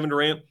about Kevin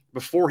Durant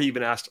before he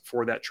even asked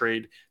for that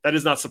trade. That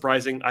is not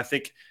surprising. I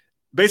think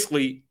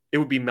basically it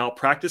would be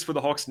malpractice for the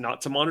Hawks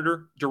not to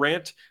monitor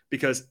Durant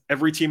because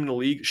every team in the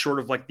league, short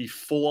of like the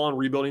full-on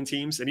rebuilding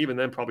teams, and even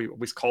then probably at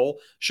least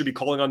should be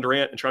calling on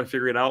Durant and trying to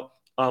figure it out.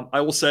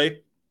 I will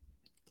say,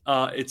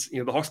 it's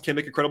the Hawks can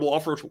make a credible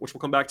offer, which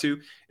we'll come back to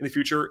in the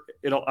future.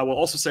 I will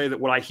also say that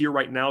what I hear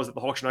right now is that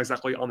the Hawks are not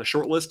exactly on the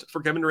short list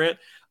for Kevin Durant.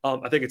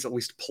 I think it's at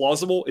least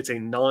plausible. It's a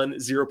non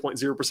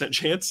 0.0%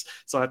 chance,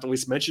 so I have to at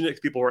least mention it because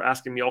people are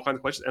asking me all kinds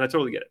of questions, and I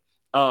totally get it.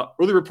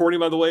 Early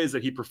reporting, by the way, is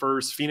that he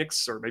prefers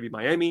Phoenix or maybe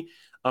Miami,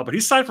 but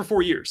he's signed for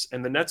 4 years,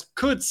 and the Nets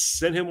could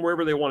send him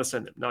wherever they want to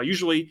send him. Now,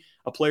 usually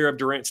a player of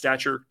Durant's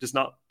stature does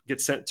not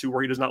get sent to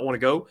where he does not want to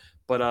go,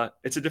 but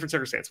it's a different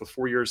circumstance with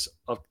 4 years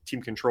of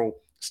team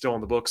control still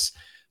on the books.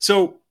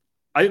 So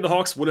I think the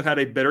Hawks would have had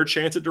a better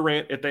chance at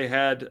Durant if they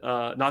had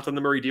not done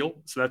the Murray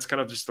deal. So that's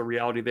kind of just the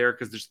reality there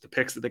because there's the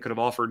picks that they could have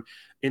offered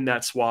in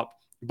that swap.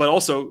 But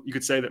also you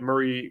could say that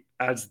Murray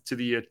adds to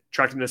the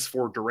attractiveness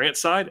for Durant's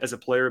side as a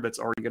player that's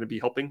already going to be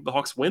helping the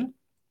Hawks win.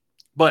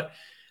 But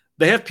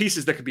they have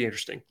pieces that could be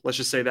interesting. Let's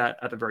just say that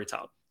at the very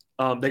top.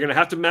 They're going to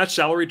have to match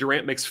salary.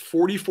 Durant makes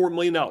 $44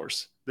 million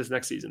this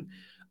next season.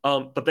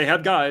 But they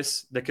have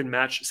guys that can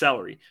match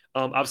salary.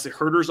 Obviously,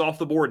 Herter's off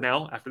the board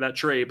now after that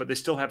trade, but they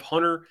still have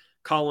Hunter,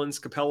 Collins,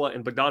 Capella,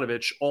 and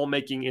Bogdanovich all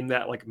making in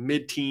that like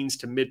mid-teens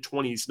to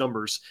mid-20s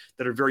numbers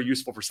that are very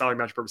useful for salary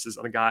match purposes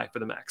on a guy for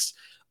the max.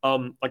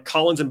 Like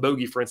Collins and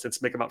Bogey, for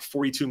instance, make about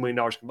 $42 million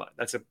combined.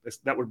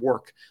 That would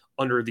work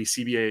under the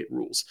CBA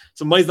rules.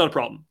 So money's not a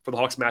problem for the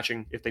Hawks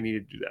matching if they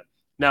needed to do that.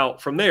 Now,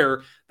 from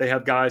there, they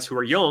have guys who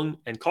are young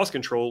and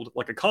cost-controlled,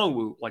 like a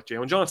Kongwu, like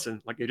Jalen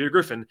Johnson, like AJ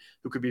Griffin,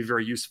 who could be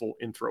very useful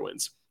in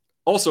throw-ins.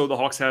 Also, the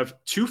Hawks have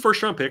 2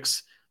 first-round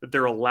picks that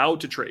they're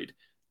allowed to trade,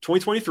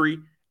 2023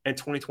 and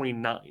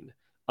 2029.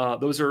 One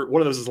of those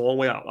is a long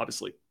way out,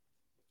 obviously.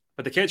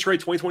 But they can't trade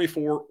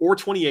 2024 or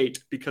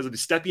 28 because of the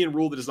Stepien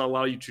rule that does not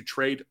allow you to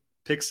trade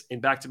picks in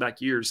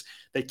back-to-back years.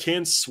 They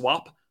can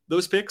swap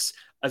those picks,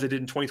 as they did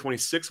in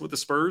 2026 with the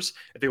Spurs,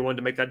 if they wanted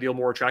to make that deal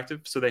more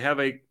attractive. So they have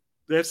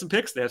some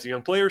picks. They have some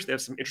young players. They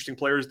have some interesting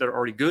players that are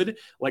already good,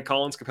 like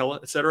Collins, Capella,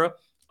 etc.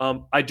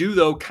 I do,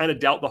 though, kind of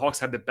doubt the Hawks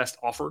have the best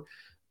offer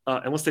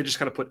unless they just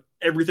kind of put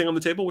everything on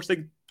the table, which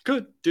they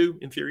could do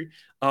in theory.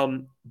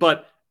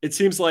 But it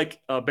seems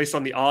like based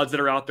on the odds that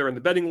are out there in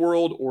the betting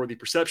world or the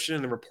perception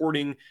and the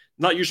reporting,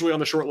 not usually on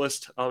the short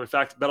list. In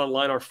fact,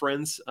 BetOnline, our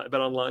friends at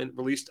BetOnline,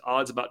 released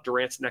odds about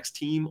Durant's next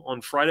team on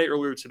Friday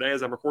earlier today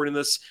as I'm recording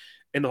this.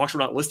 And the Hawks were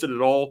not listed at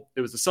all.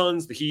 It was the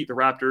Suns, the Heat, the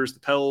Raptors, the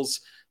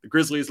Pels, the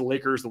Grizzlies, the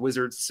Lakers, the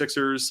Wizards, the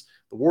Sixers,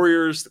 the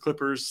Warriors, the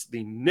Clippers,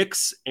 the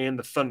Knicks, and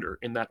the Thunder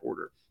in that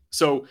order.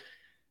 So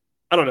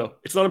I don't know.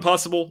 It's not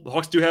impossible. The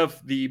Hawks do have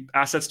the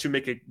assets to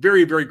make a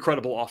very, very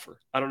credible offer.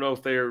 I don't know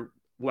if they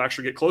will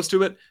actually get close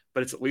to it,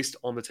 but it's at least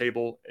on the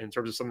table in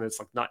terms of something that's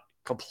like not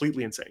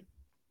completely insane.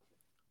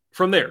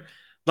 From there,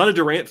 not a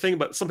Durant thing,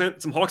 but some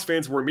Hawks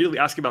fans were immediately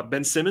asking about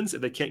Ben Simmons if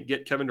they can't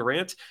get Kevin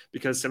Durant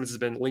because Simmons has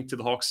been linked to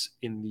the Hawks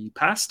in the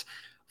past.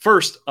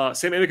 First,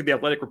 Sam Amick of The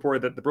Athletic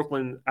reported that the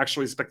Brooklyn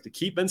actually expect to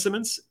keep Ben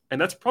Simmons, and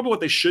that's probably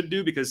what they should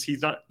do because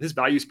his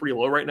value is pretty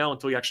low right now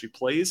until he actually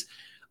plays.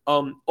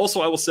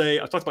 Also, I will say,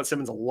 I've talked about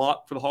Simmons a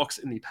lot for the Hawks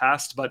in the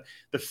past, but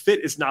the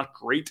fit is not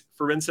great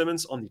for Ben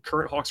Simmons on the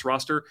current Hawks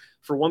roster.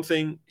 For one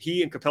thing,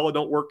 he and Capella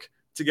don't work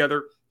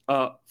together.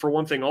 For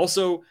one thing,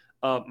 also,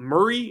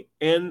 Murray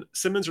and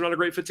Simmons are not a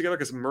great fit together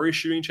because Murray's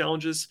shooting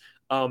challenges.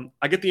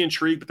 I get the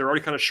intrigue, but they're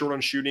already kind of short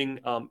on shooting.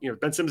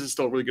 Ben Simmons is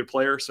still a really good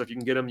player, so if you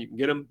can get him, you can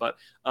get him, but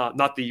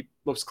not the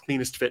most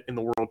cleanest fit in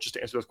the world, just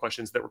to answer those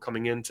questions that were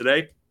coming in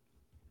today.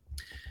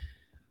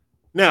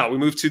 Now we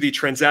move to the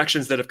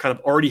transactions that have kind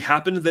of already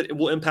happened that it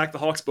will impact the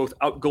Hawks, both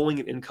outgoing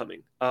and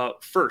incoming.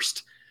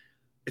 First,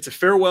 it's a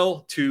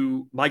farewell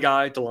to my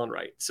guy, DeLon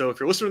Wright. So if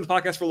you're listening to the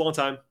podcast for a long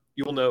time,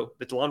 you will know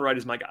that DeLon Wright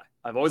is my guy.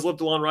 I've always loved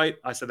DeLon Wright.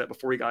 I said that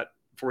before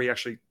he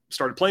actually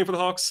started playing for the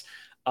Hawks.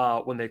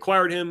 When they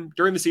acquired him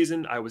during the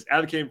season, I was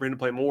advocating for him to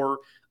play more.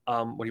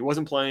 When he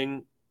wasn't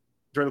playing,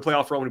 during the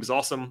playoff run when he was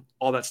awesome,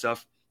 all that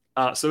stuff.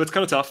 So it's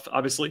kind of tough,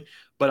 obviously.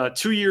 But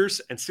 2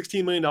 years and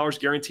 $16 million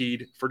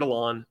guaranteed for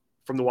DeLon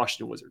from the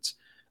Washington Wizards.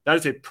 That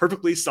is a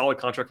perfectly solid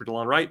contract for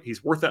DeLon Wright.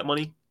 He's worth that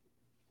money.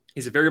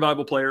 He's a very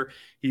valuable player.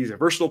 He's a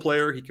versatile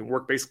player. He can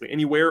work basically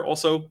anywhere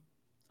also.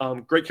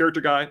 Great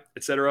character guy,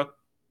 etc.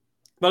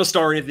 Not a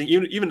star or anything.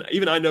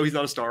 Even I know he's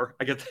not a star.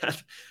 I get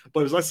that. But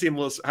it was nice to see him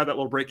have that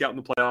little breakout in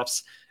the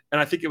playoffs. And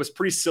I think it was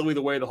pretty silly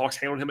the way the Hawks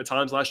handled him at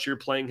times last year,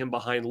 playing him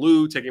behind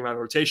Lou, taking him out of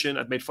the rotation.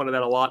 I've made fun of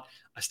that a lot.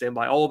 I stand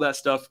by all of that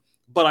stuff.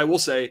 But I will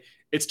say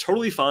it's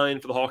totally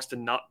fine for the Hawks to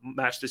not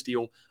match this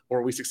deal or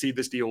at least exceed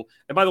this deal.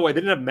 And by the way,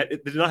 they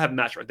did not have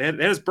match right. They had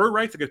his bird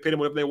rights. They could have paid him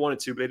whatever they wanted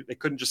to, but they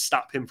couldn't just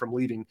stop him from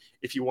leaving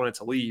if he wanted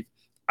to leave.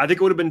 I think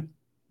it would have been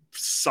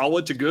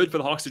solid to good for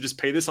the Hawks to just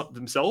pay this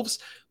themselves.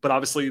 But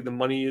obviously the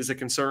money is a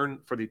concern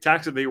for the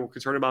tax. They were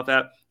concerned about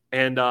that.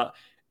 And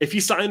if he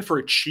signed for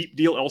a cheap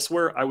deal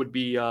elsewhere, I would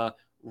be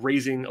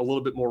raising a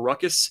little bit more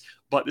ruckus.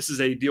 But this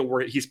is a deal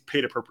where he's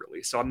paid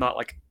appropriately. So I'm not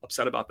like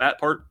upset about that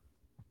part.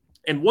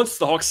 And once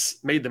the Hawks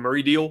made the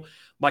Murray deal,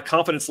 my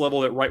confidence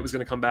level that Wright was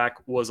going to come back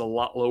was a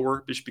lot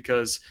lower just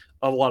because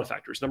of a lot of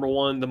factors. Number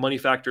one, the money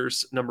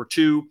factors. Number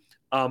two,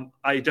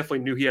 I definitely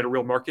knew he had a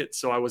real market,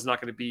 so I was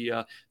not going to be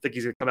think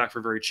he's going to come back for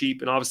very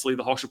cheap. And obviously,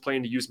 the Hawks are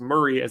planning to use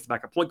Murray as the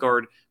backup point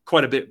guard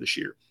quite a bit this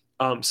year.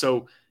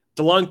 So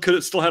DeLon could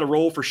have still had a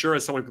role for sure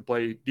as someone who could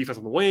play defense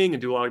on the wing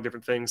and do a lot of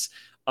different things.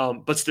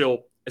 But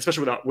still,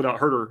 especially without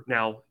Herter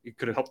now, it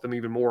could have helped them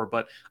even more.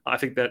 But I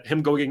think that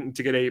him going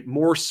to get a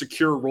more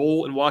secure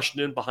role in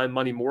Washington behind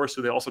Monty Morris,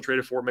 who they also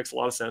traded for, makes a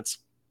lot of sense.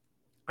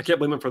 I can't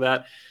blame him for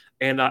that.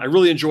 And I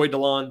really enjoyed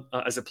DeLon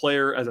as a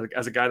player,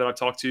 as a guy that I've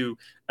talked to,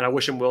 and I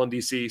wish him well in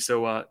DC.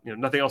 So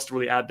nothing else to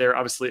really add there.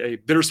 Obviously, a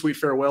bittersweet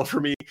farewell for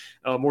me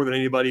more than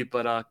anybody.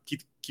 But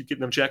keep getting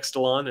them checks,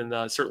 DeLon,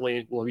 and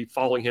certainly we'll be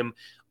following him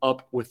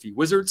up with the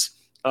Wizards.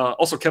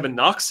 Also, Kevin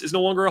Knox is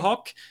no longer a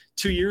Hawk.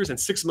 2 years and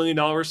 $6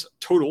 million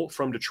total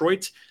from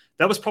Detroit.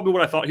 That was probably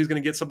what I thought he was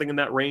going to get, something in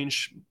that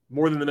range,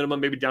 more than the minimum,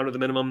 maybe down to the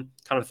minimum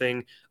kind of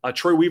thing.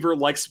 Troy Weaver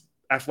likes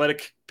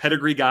athletic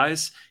pedigree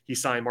guys. He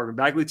signed Marvin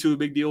Bagley to a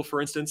big deal, for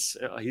instance.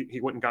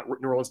 He went and got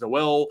Nerlens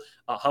Noel,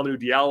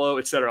 Hamidou Diallo,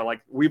 etc.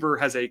 Like Weaver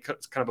has a kind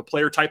of a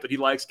player type that he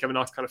likes. Kevin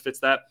Knox kind of fits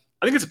that.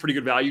 I think it's a pretty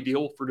good value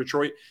deal for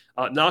Detroit.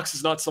 Knox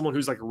is not someone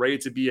who's like ready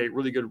to be a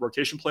really good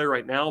rotation player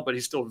right now, but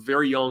he's still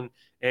very young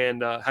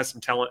and has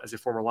some talent as a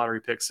former lottery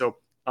pick. So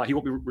he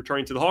won't be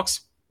returning to the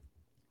Hawks.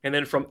 And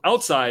then from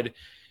outside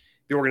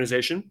the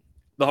organization,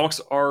 the Hawks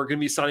are going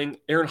to be signing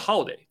Aaron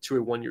Holiday to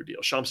a one-year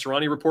deal. Shams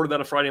Charania reported that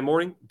on Friday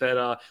morning,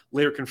 that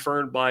later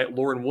confirmed by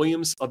Lauren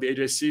Williams of the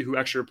AJC, who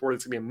actually reported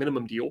it's going to be a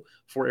minimum deal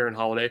for Aaron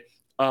Holiday.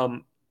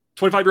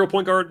 25-year-old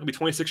point guard, will be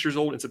 26 years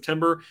old in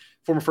September,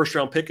 former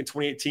first-round pick in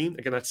 2018.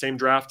 Again, that same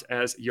draft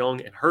as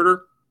Young and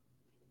Herter.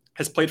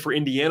 Has played for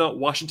Indiana,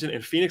 Washington,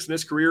 and Phoenix in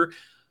his career.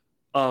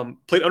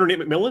 Played under Nate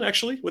McMillan,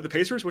 actually, with the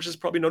Pacers, which is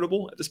probably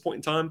notable at this point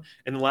in time.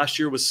 And then last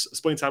year was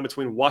splitting time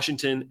between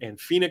Washington and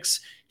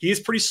Phoenix. He is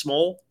pretty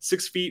small,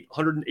 6 feet,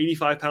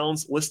 185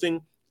 pounds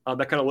listing.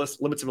 That kind of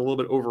limits him a little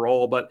bit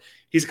overall, but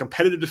he's a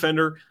competitive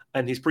defender,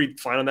 and he's pretty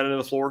fine on that end of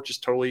the floor,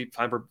 just totally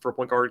fine for a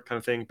point guard kind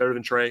of thing, better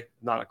than Trey.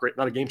 Not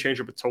a game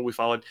changer, but totally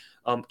solid.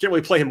 Can't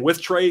really play him with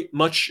Trey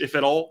much, if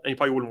at all, and he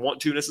probably wouldn't want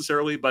to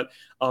necessarily, but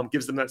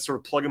gives them that sort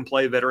of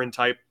plug-and-play veteran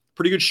type.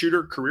 Pretty good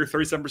shooter, career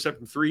 37%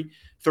 from three,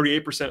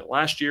 38%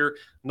 last year.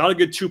 Not a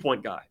good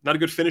two-point guy, not a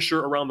good finisher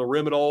around the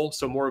rim at all.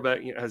 So more of a,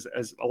 as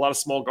a lot of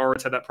small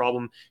guards had that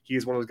problem, he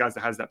is one of those guys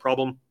that has that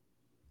problem.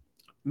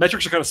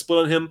 Metrics are kind of split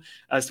on him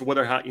as to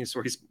whether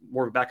so he's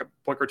more of a backup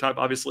point guard type,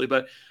 obviously.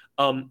 But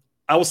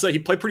I will say he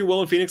played pretty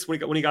well in Phoenix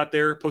when he got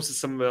there. Posted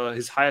some of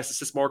his highest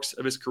assist marks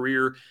of his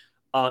career.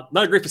 Not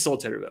a great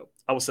facilitator though.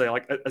 I will say,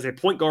 like as a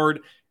point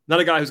guard, not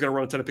a guy who's going to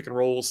run a ton of pick and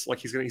rolls. Like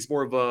he's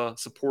more of a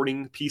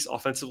supporting piece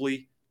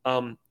offensively.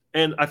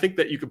 And I think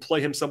that you could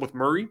play him some with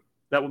Murray.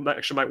 That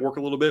actually might work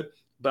a little bit.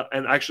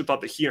 And I actually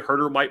thought that he and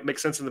Herter might make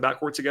sense in the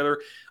backcourt together.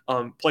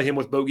 Play him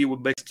with Bogey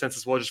would make some sense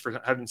as well, just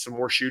for having some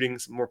more shooting,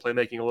 some more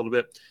playmaking a little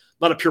bit.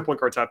 Not a pure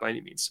point guard type by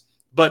any means.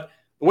 But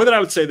the way that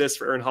I would say this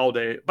for Aaron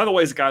Holiday, by the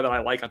way, is a guy that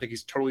I like. I think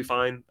he's totally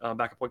fine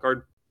backup point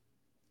guard.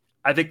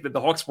 I think that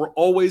the Hawks were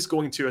always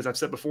going to, as I've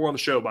said before on the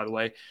show, by the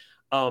way,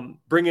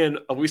 bring in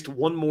at least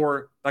one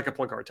more backup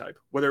point guard type,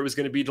 whether it was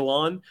going to be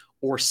DeLon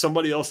or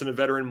somebody else in a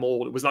veteran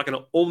mold. It was not going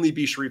to only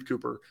be Sharif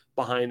Cooper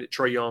behind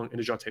Trae Young and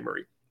DeJounte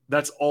Murray.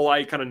 That's all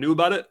I kind of knew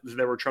about it.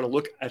 They were trying to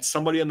look at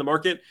somebody on the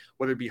market,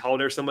 whether it be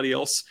Holiday or somebody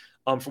else.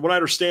 From what I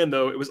understand,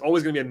 though, it was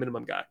always going to be a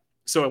minimum guy.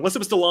 So unless it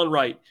was DeLon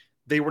Wright,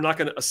 they were not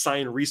going to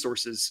assign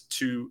resources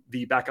to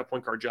the backup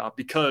point guard job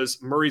because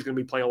Murray's going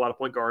to be playing a lot of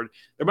point guard.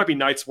 There might be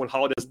nights when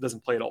Holiday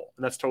doesn't play at all,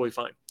 and that's totally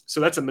fine. So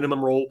that's a minimum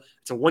role.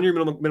 It's a one-year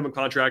minimum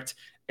contract.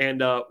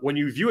 And when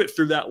you view it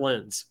through that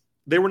lens,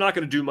 they were not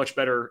going to do much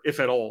better, if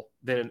at all,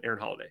 than Aaron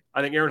Holiday.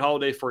 I think Aaron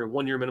Holiday for a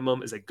one-year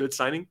minimum is a good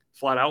signing,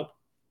 flat out.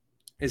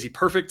 Is he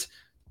perfect?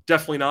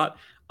 Definitely not.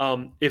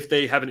 If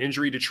they have an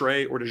injury to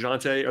Trey or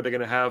DeJounte, are they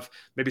going to have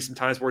maybe some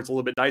times where it's a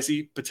little bit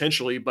dicey?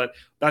 Potentially, but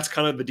that's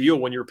kind of the deal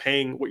when you're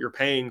paying what you're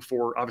paying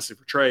for, obviously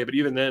for Trey. But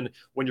even then,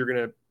 when you're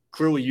going to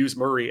clearly use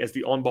Murray as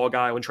the on-ball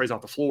guy when Trey's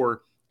off the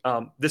floor,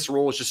 this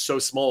role is just so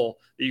small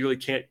that you really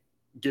can't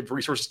give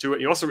resources to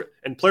it. You also,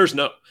 and players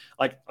know,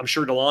 like I'm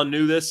sure DeLon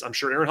knew this. I'm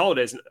sure Aaron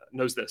Holiday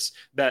knows this,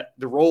 that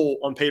the role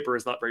on paper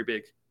is not very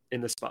big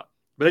in this spot.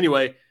 But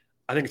anyway,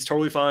 I think it's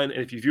totally fine.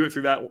 And if you view it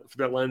through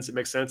that lens, it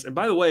makes sense. And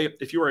by the way,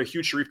 if you are a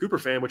huge Sharife Cooper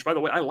fan, which by the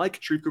way, I like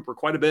Sharife Cooper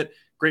quite a bit,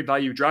 great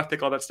value, draft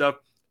pick, all that stuff.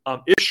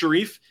 If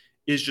Sharife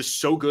is just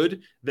so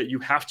good that you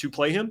have to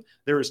play him,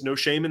 there is no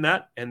shame in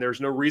that. And there's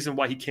no reason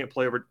why he can't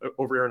play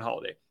over Aaron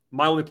Holiday.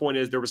 My only point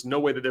is there was no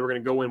way that they were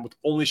going to go in with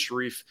only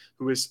Sharife,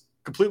 who is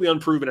completely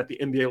unproven at the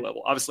NBA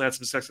level. Obviously had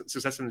some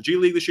success in the G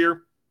League this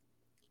year.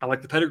 I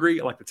like the pedigree.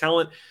 I like the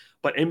talent.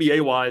 But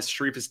NBA-wise,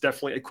 Sharife is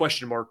definitely a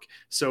question mark.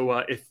 So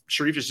if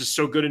Sharife is just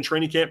so good in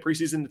training camp,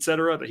 preseason, et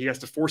cetera, that he has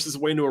to force his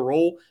way into a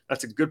role,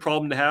 that's a good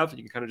problem to have.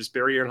 You can kind of just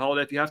bury Aaron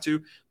Holiday if you have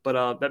to.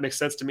 But that makes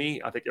sense to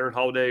me. I think Aaron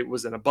Holiday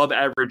was an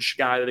above-average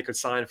guy that they could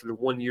sign for the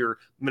 1-year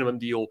minimum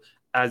deal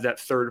as that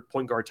third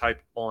point guard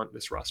type on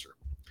this roster.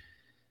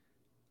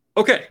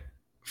 Okay.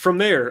 From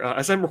there,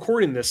 as I'm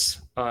recording this,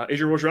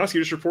 Adrian Wojnarowski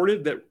just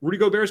reported that Rudy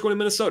Gobert is going to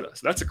Minnesota.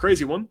 So that's a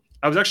crazy one.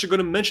 I was actually going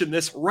to mention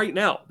this right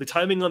now. The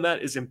timing on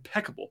that is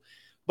impeccable.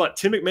 But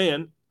Tim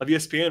McMahon of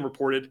ESPN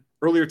reported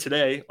earlier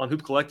today on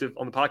Hoop Collective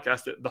on the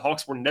podcast that the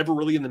Hawks were never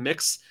really in the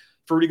mix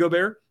for Rudy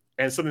Gobert,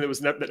 and something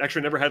that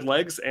actually never had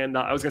legs. And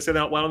I was going to say that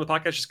out loud on the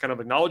podcast, just kind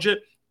of acknowledge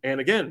it. And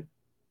again,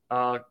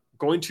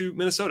 going to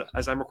Minnesota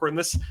as I'm recording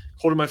this,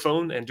 holding my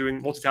phone and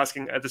doing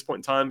multitasking at this point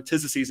in time.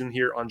 'Tis the season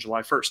here on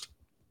July 1st.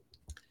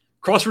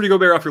 Cross Rudy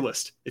Gobert off your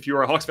list. If you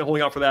are a Hawks fan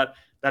holding out for that,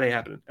 that ain't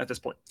happening at this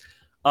point.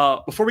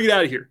 Before we get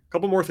out of here, a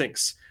couple more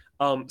things.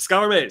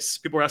 Skylar Mays,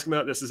 people are asking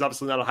about this. This is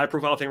obviously not a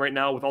high-profile thing right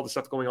now with all the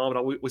stuff going on, but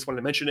I always wanted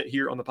to mention it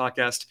here on the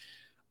podcast.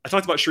 I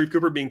talked about Sharife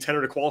Cooper being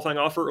tendered a qualifying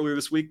offer earlier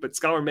this week, but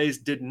Skylar Mays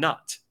did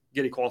not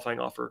get a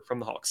qualifying offer from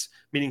the Hawks,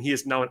 meaning he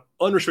is now an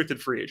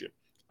unrestricted free agent.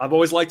 I've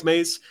always liked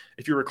Mays.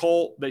 If you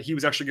recall that he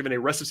was actually given a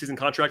rest of season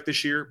contract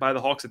this year by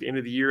the Hawks at the end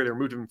of the year, they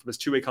removed him from his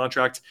 2-way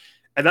contract.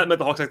 And that meant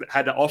the Hawks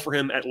had to offer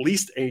him at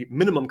least a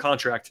minimum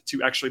contract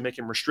to actually make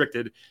him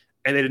restricted.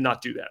 And they did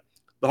not do that.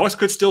 The Hawks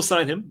could still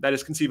sign him. That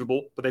is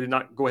conceivable, but they did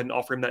not go ahead and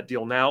offer him that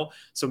deal now.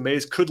 So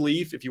Mays could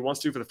leave if he wants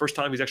to for the first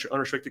time. He's actually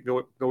unrestricted,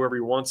 go wherever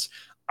he wants.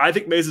 I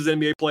think Mays is an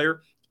NBA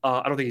player.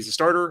 I don't think he's a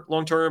starter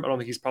long-term. I don't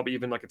think he's probably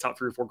even like a top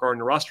 3 or 4 guard in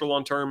the roster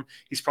long-term.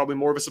 He's probably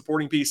more of a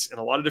supporting piece in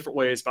a lot of different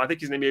ways, but I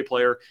think he's an NBA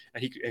player,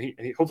 and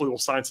he hopefully will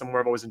sign somewhere.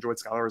 I've always enjoyed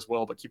Skylar as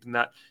well, but keeping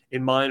that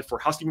in mind for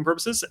housekeeping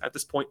purposes at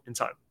this point in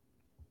time.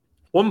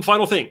 One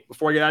final thing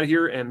before I get out of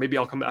here, and maybe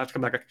I have to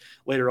come back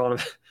later on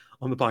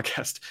the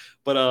podcast.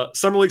 But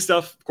Summer League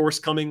stuff, of course,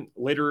 coming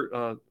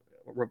later.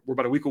 We're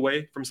about a week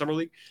away from Summer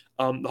League.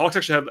 The Hawks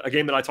actually have a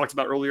game that I talked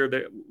about earlier.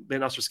 They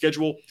announced their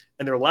schedule,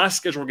 and their last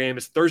scheduled game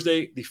is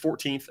Thursday, the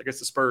 14th, against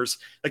the Spurs.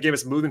 That game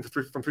is moving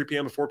from 3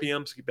 p.m. to 4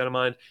 p.m., so keep that in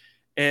mind.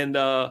 And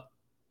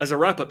as a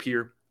wrap-up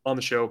here on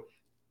the show,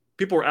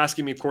 people are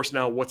asking me, of course,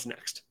 now what's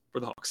next for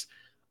the Hawks.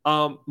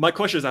 My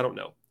question is I don't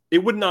know.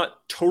 It would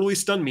not totally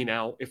stun me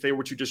now if they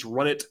were to just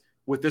run it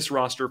with this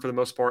roster for the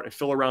most part and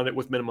fill around it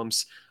with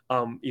minimums,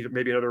 either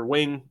maybe another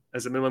wing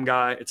as a minimum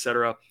guy, et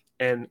cetera,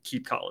 and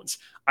keep Collins.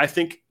 I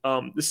think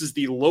this is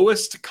the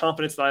lowest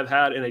confidence that I've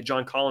had in a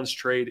John Collins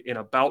trade in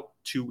about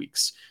 2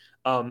 weeks.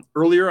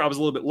 Earlier, I was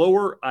a little bit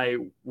lower. I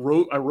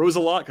rose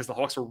a lot because the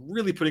Hawks were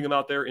really putting him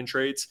out there in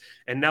trades,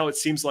 and now it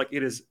seems like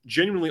it is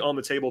genuinely on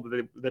the table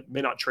that they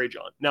may not trade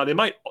John. Now, they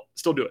might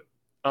still do it.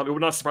 It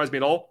would not surprise me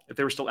at all if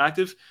they were still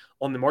active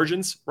on the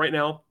margins right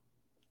now,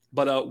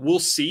 but we'll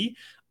see.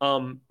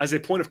 As a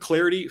point of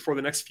clarity for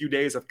the next few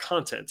days of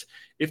content,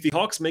 if the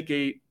Hawks make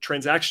a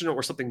transaction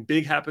or something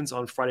big happens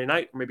on Friday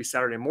night or maybe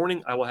Saturday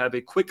morning, I will have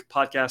a quick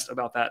podcast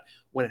about that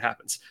when it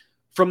happens.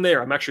 From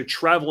there, I'm actually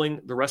traveling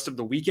the rest of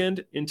the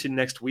weekend into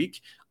next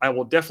week. I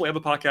will definitely have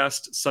a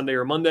podcast Sunday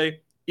or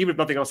Monday, even if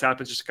nothing else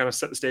happens, just to kind of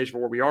set the stage for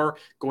where we are,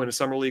 going to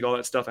Summer League, all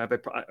that stuff. I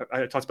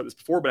talked about this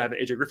before, but I have an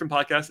AJ Griffin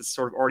podcast. It's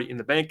sort of already in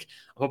the bank.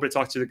 I'm hoping to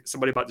talk to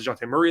somebody about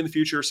DeJounte Murray in the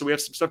future. So we have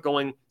some stuff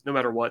going no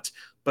matter what.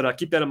 But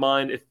keep that in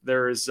mind. If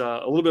there is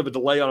a little bit of a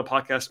delay on a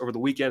podcast over the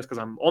weekends because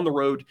I'm on the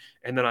road,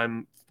 and then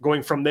I'm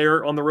going from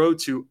there on the road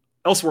to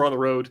elsewhere on the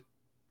road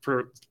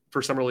for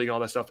Summer League and all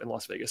that stuff in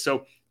Las Vegas.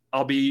 So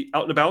I'll be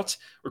out and about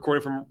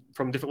recording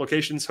from different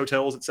locations,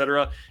 hotels, et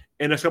cetera,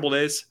 in the next couple of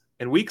days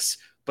and weeks.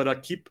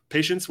 But keep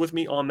patience with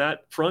me on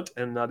that front.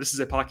 And this is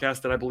a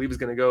podcast that I believe is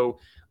going to go,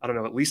 I don't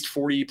know, at least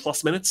 40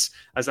 plus minutes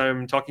as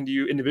I'm talking to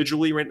you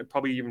individually, right?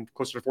 Probably even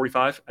closer to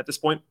 45 at this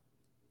point.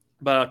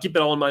 But keep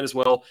that all in mind as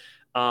well.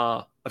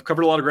 I've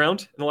covered a lot of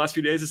ground in the last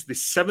few days. It's the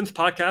 7th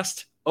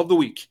podcast of the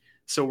week.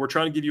 So we're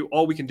trying to give you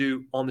all we can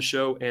do on the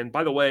show. And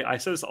by the way, I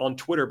said this on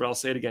Twitter, but I'll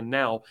say it again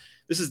now.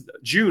 This is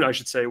June, I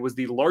should say, was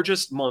the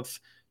largest month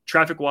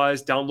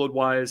traffic-wise,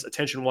 download-wise,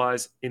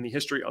 attention-wise in the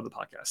history of the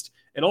podcast.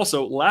 And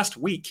also last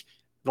week,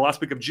 the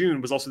last week of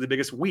June was also the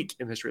biggest week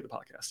in the history of the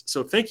podcast.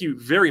 So thank you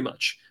very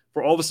much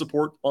for all the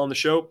support on the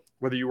show,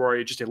 whether you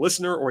are just a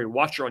listener or a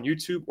watcher on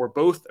YouTube or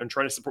both and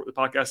trying to support the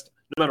podcast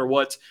no matter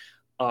what.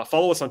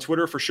 Follow us on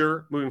Twitter for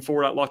sure. Moving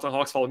forward at Locked On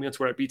Hawks. Follow me on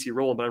Twitter at BT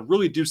Rowland. But I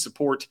really do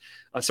support.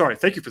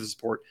 Thank you for the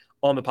support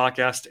on the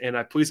podcast. And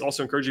I please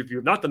also encourage you, if you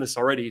have not done this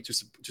already, to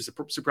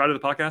subscribe to the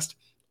podcast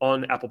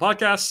on Apple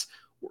Podcasts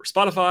or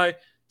Spotify,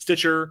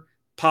 Stitcher,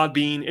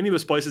 Podbean, any of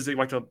those places that you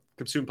like to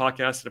consume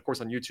podcasts, and of course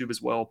on YouTube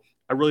as well.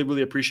 I really,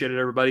 really appreciate it,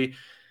 everybody.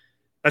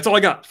 That's all I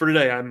got for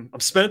today. I'm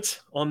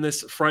spent on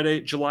this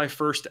Friday, July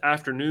 1st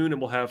afternoon,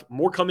 and we'll have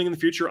more coming in the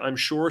future, I'm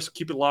sure. So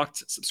keep it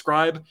locked.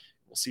 Subscribe.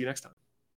 We'll see you next time.